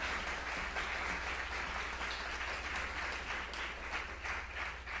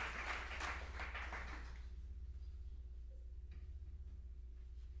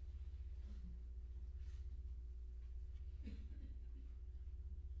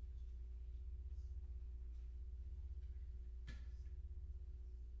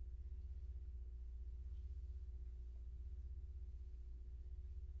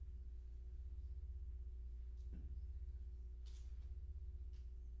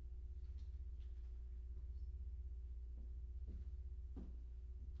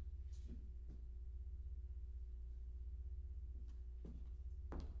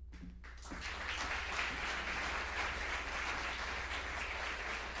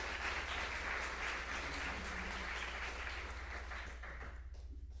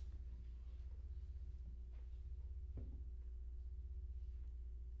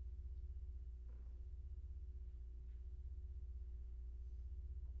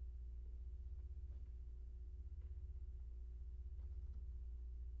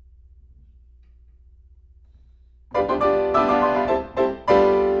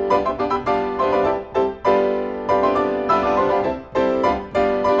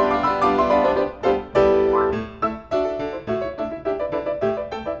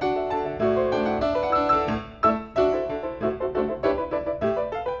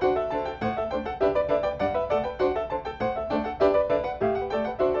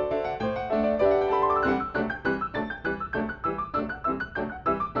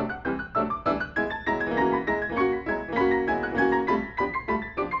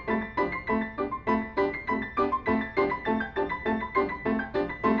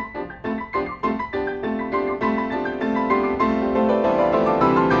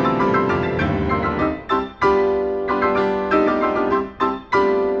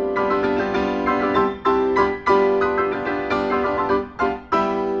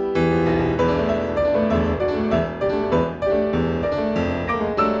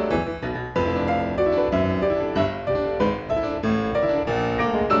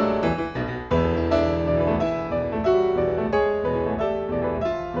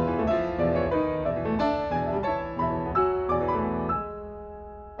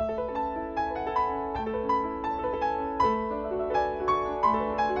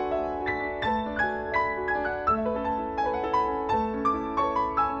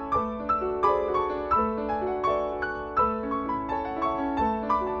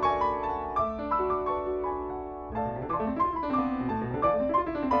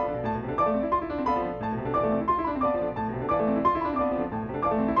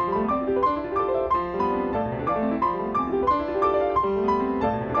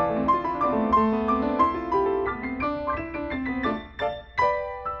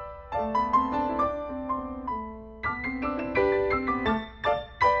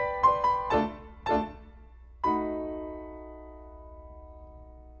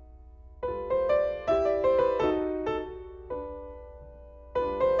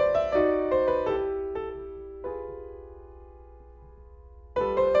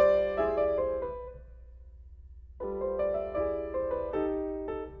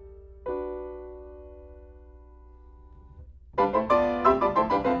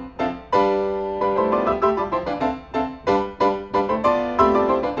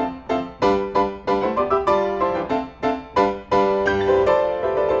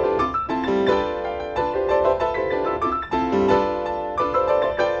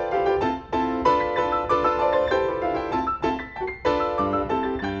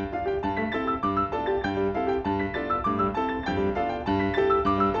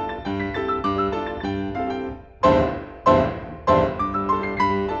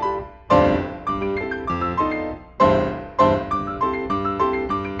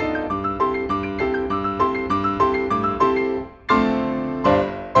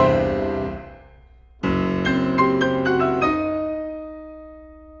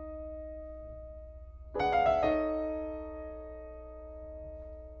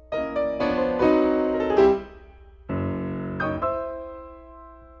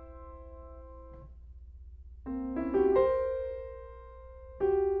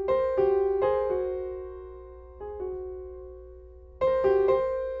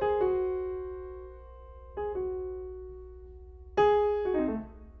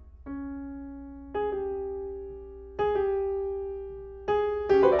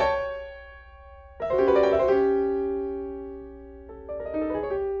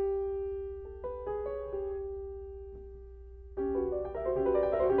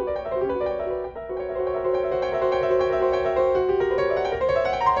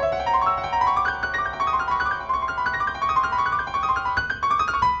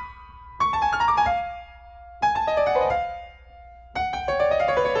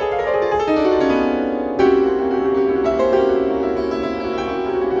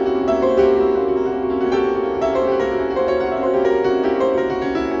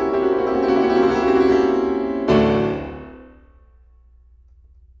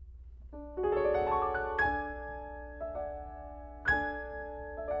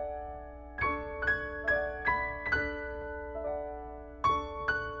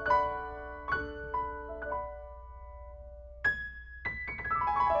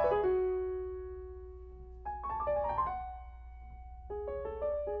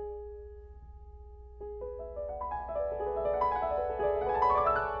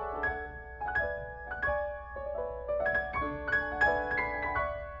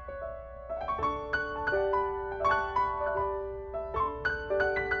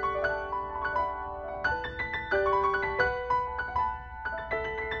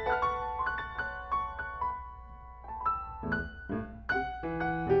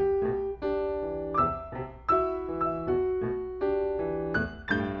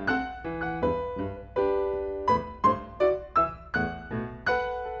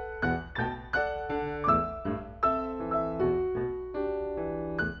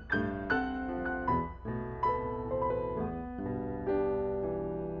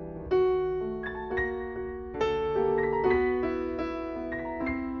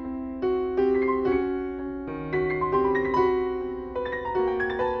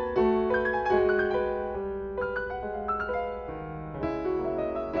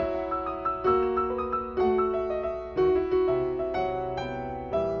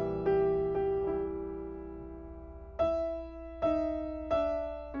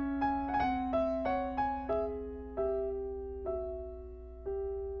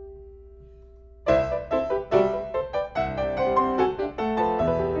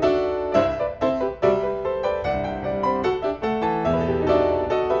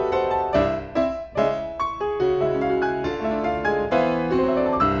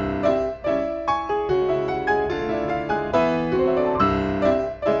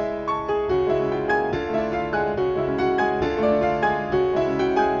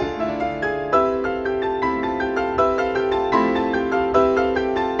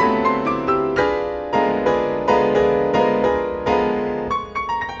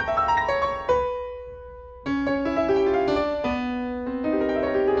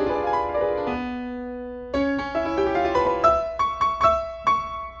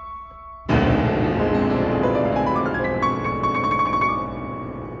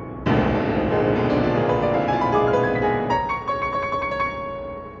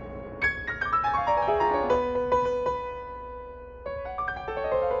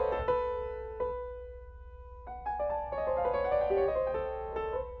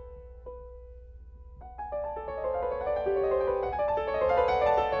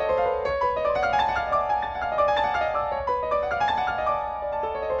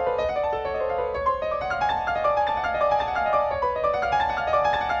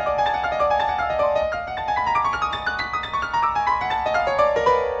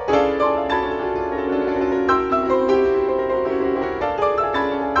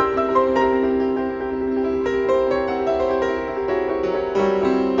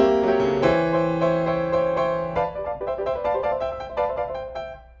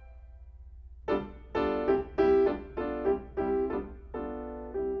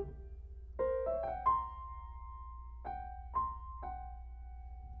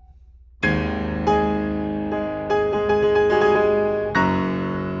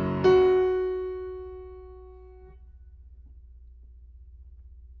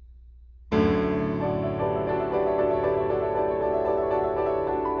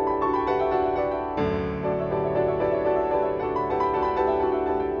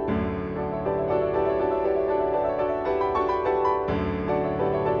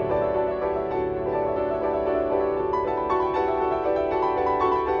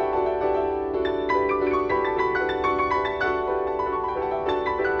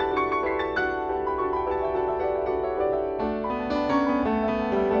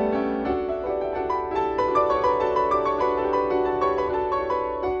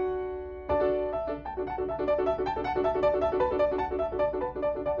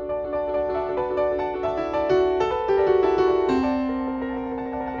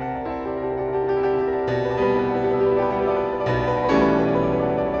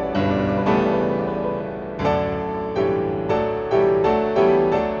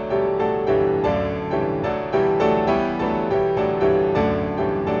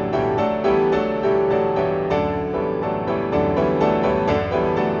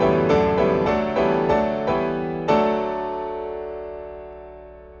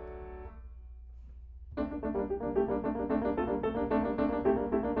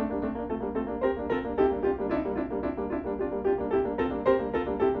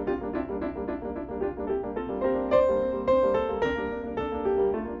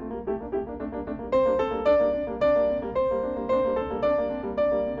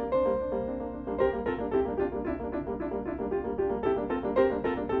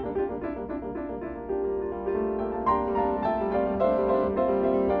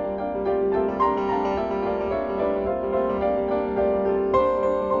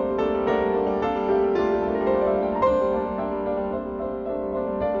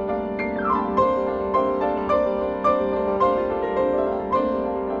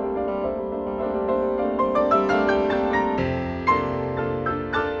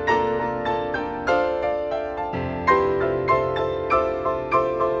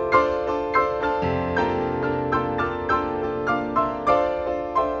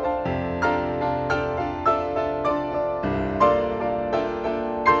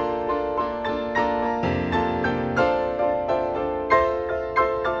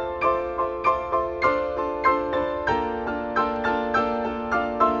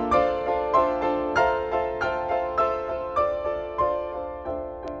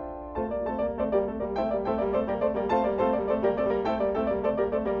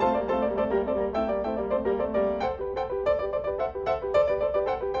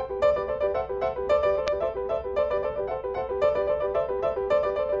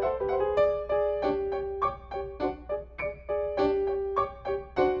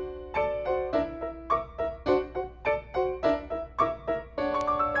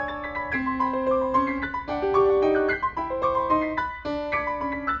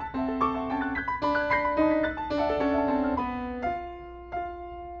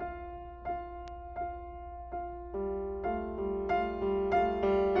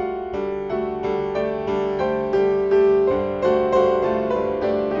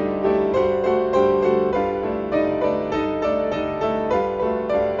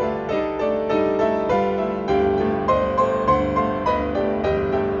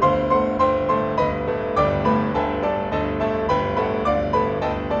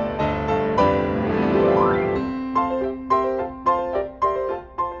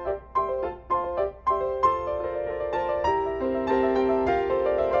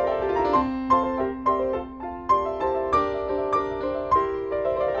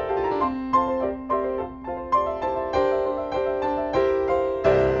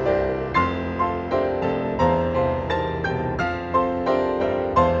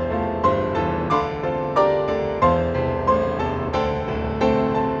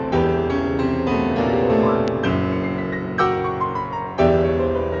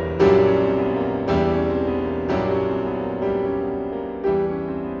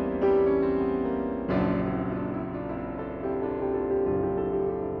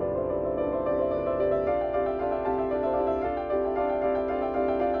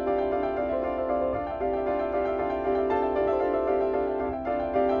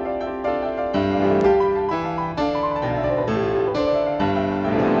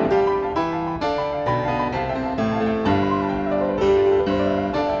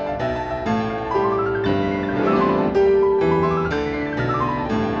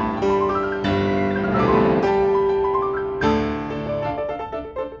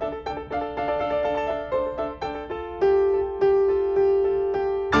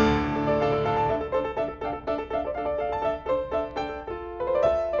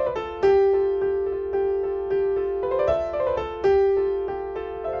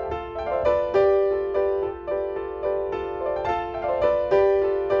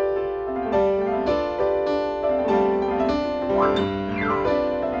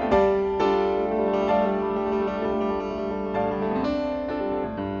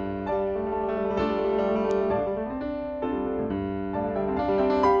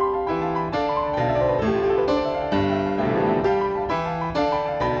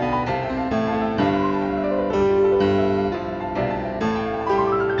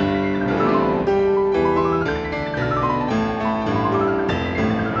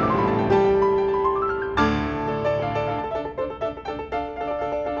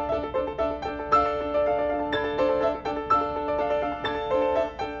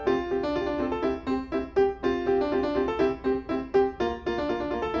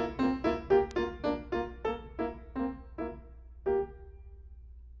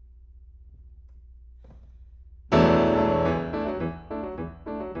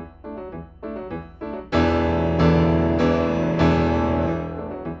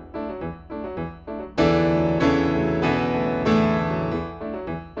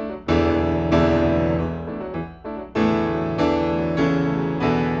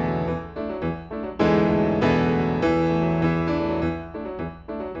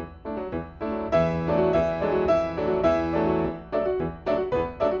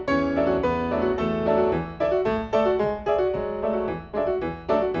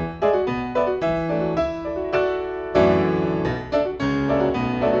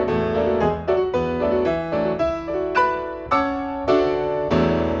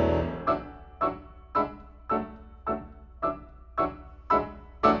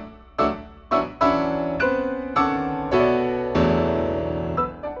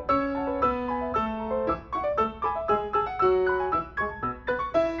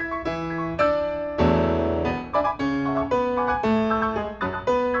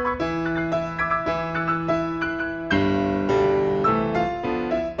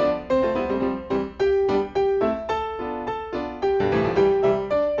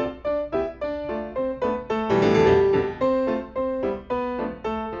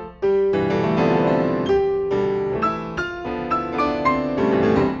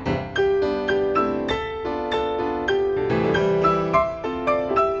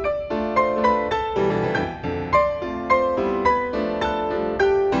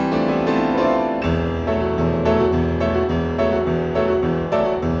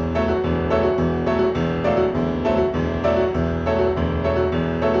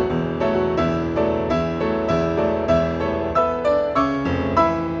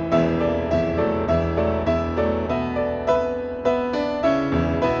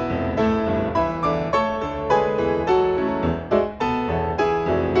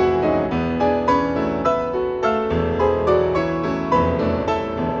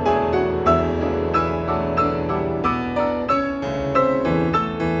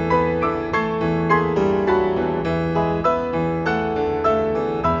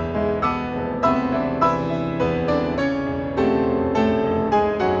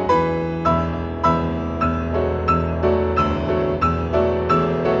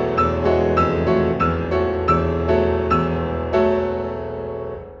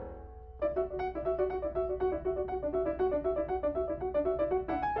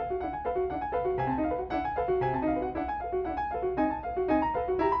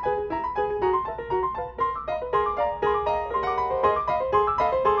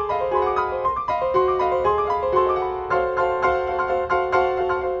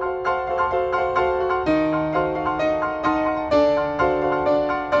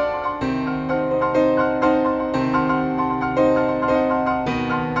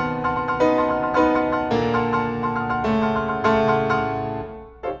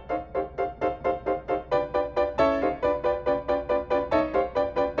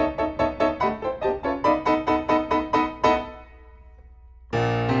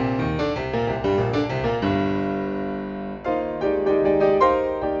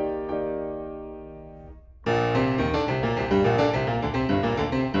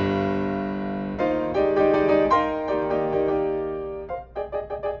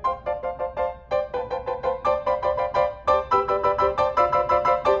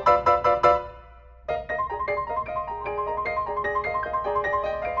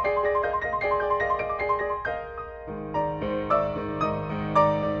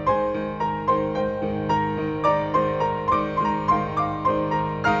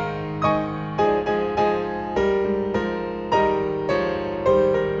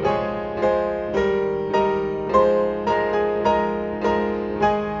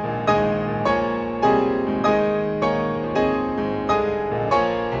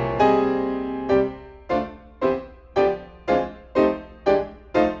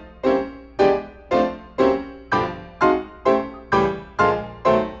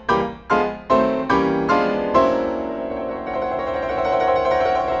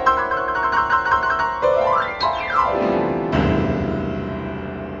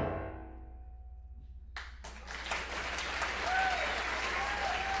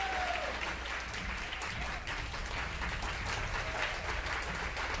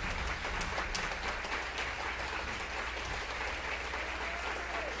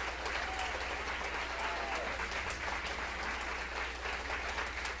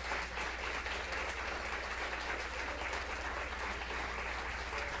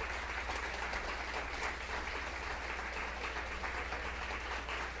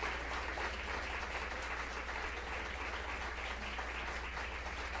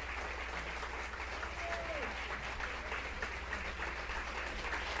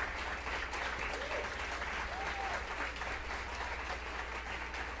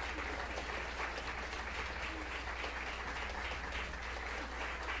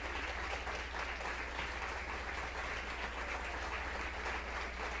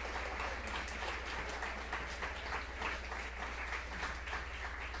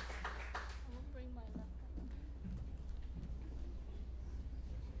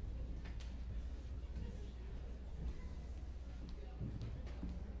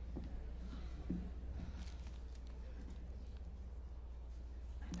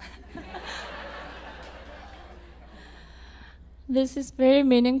 This is very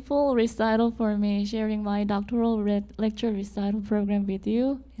meaningful recital for me, sharing my doctoral lecture recital program with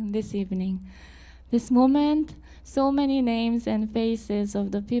you in this evening. This moment, so many names and faces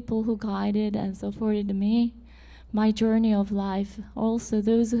of the people who guided and supported me, my journey of life. Also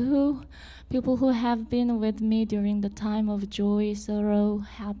people who have been with me during the time of joy, sorrow,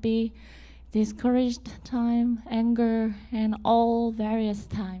 happy, discouraged time, anger, and all various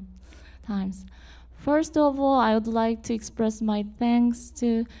times. First of all, I would like to express my thanks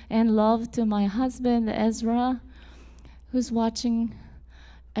to and love to my husband, Ezra, who's watching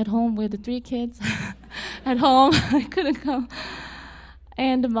at home with the 3 kids. At home, I couldn't come.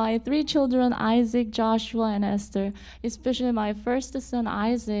 And my 3 children, Isaac, Joshua, and Esther. Especially my first son,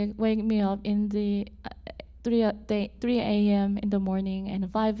 Isaac, wake me up in the 3 a.m. in the morning and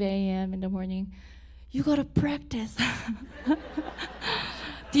 5 a.m. in the morning. You gotta practice.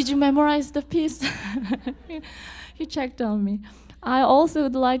 Did you memorize the piece? He checked on me. I also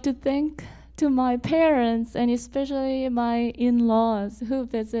would like to thank to my parents and especially my in-laws who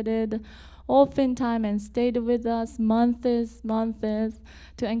visited oftentimes and stayed with us months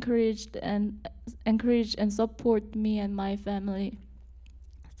to encourage and support me and my family.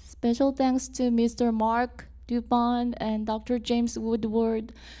 Special thanks to Mr. Mark Dupont and Dr. James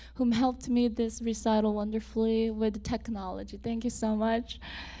Woodward, whom helped me this recital wonderfully with technology. Thank you so much.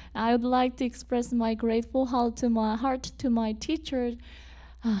 I would like to express my grateful heart to my teacher,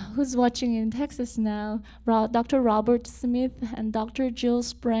 who's watching in Texas now, Dr. Robert Smith and Dr. Jill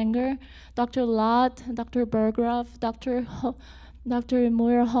Spranger, Dr. Lott, Dr. Berggraf, Dr.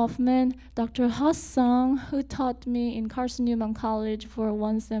 Moyer Hoffman, Dr. Hussong, who taught me in Carson Newman College for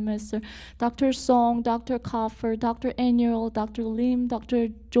 1 semester, Dr. Song, Dr. Koffer, Dr. Eniel, Dr. Lim,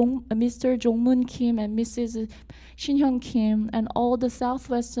 Mr. Jongmun Kim, and Mrs. Shinhyun Kim, and all the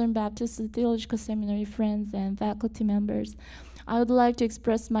Southwestern Baptist Theological Seminary friends and faculty members. I would like to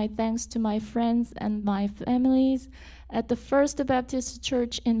express my thanks to my friends and my families at the First Baptist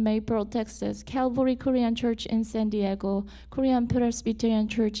Church in Maypearl, Texas, Calvary Korean Church in San Diego, Korean Presbyterian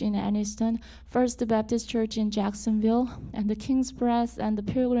Church in Anniston, First Baptist Church in Jacksonville, and the King's Brass and the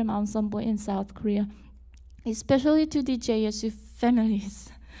Pilgrim Ensemble in South Korea, especially to the JSU families.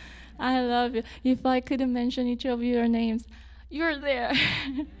 I love you. If I couldn't mention each of your names, you're there.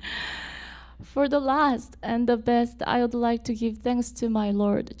 For the last and the best, I would like to give thanks to my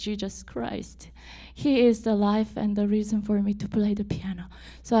Lord Jesus Christ. He is the life and the reason for me to play the piano.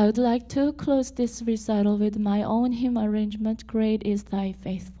 So I would like to close this recital with my own hymn arrangement, Great is Thy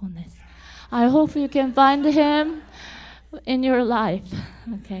Faithfulness. I hope you can find him in your life.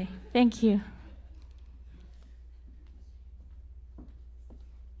 Okay, thank you.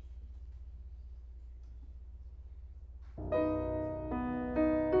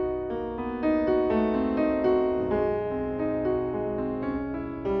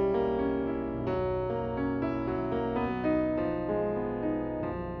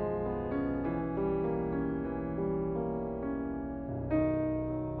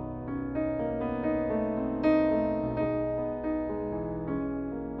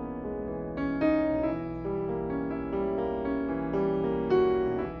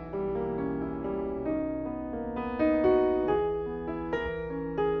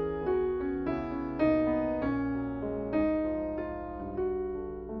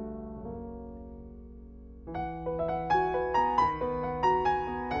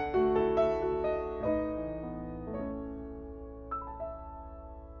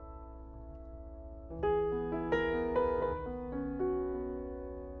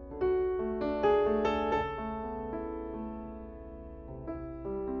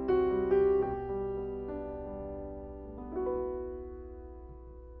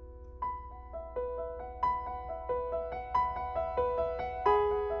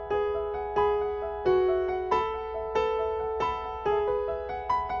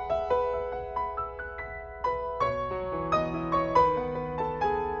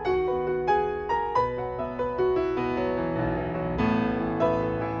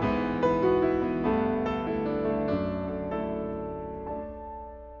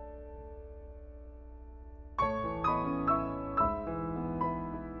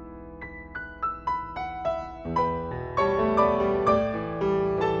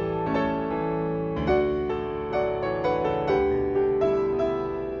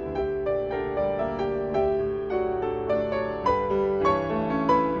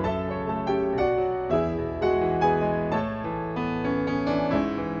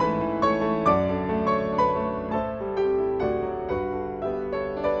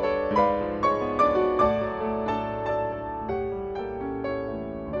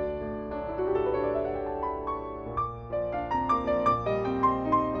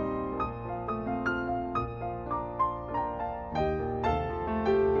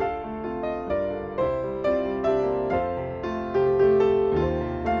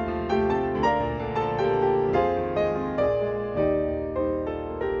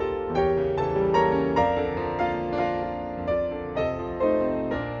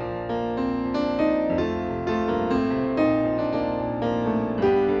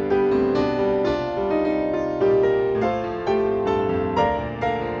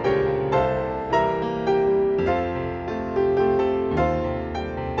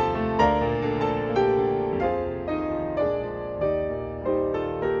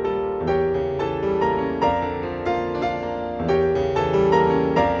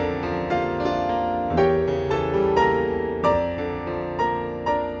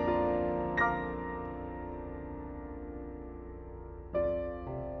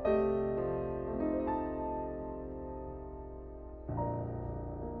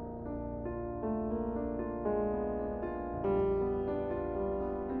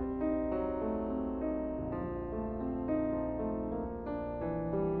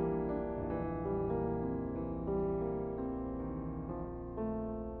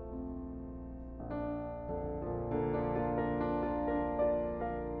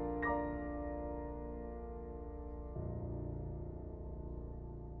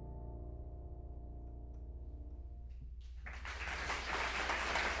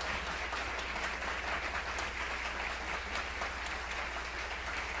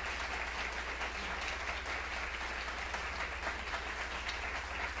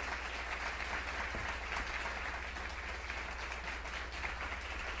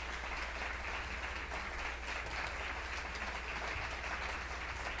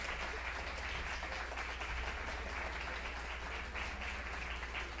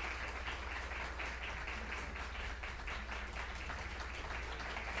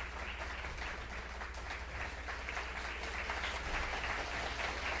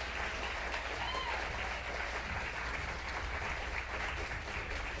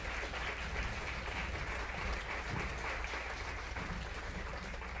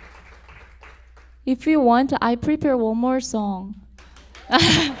 If you want, I prepare one more song.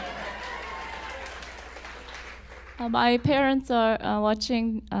 My parents are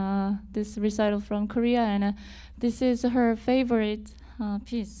watching this recital from Korea, and this is her favorite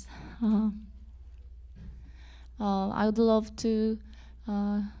piece. I would love to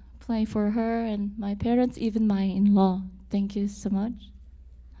play for her and my parents, even my in-law. Thank you so much.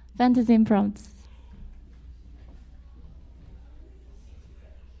 Fantasy Impromptu.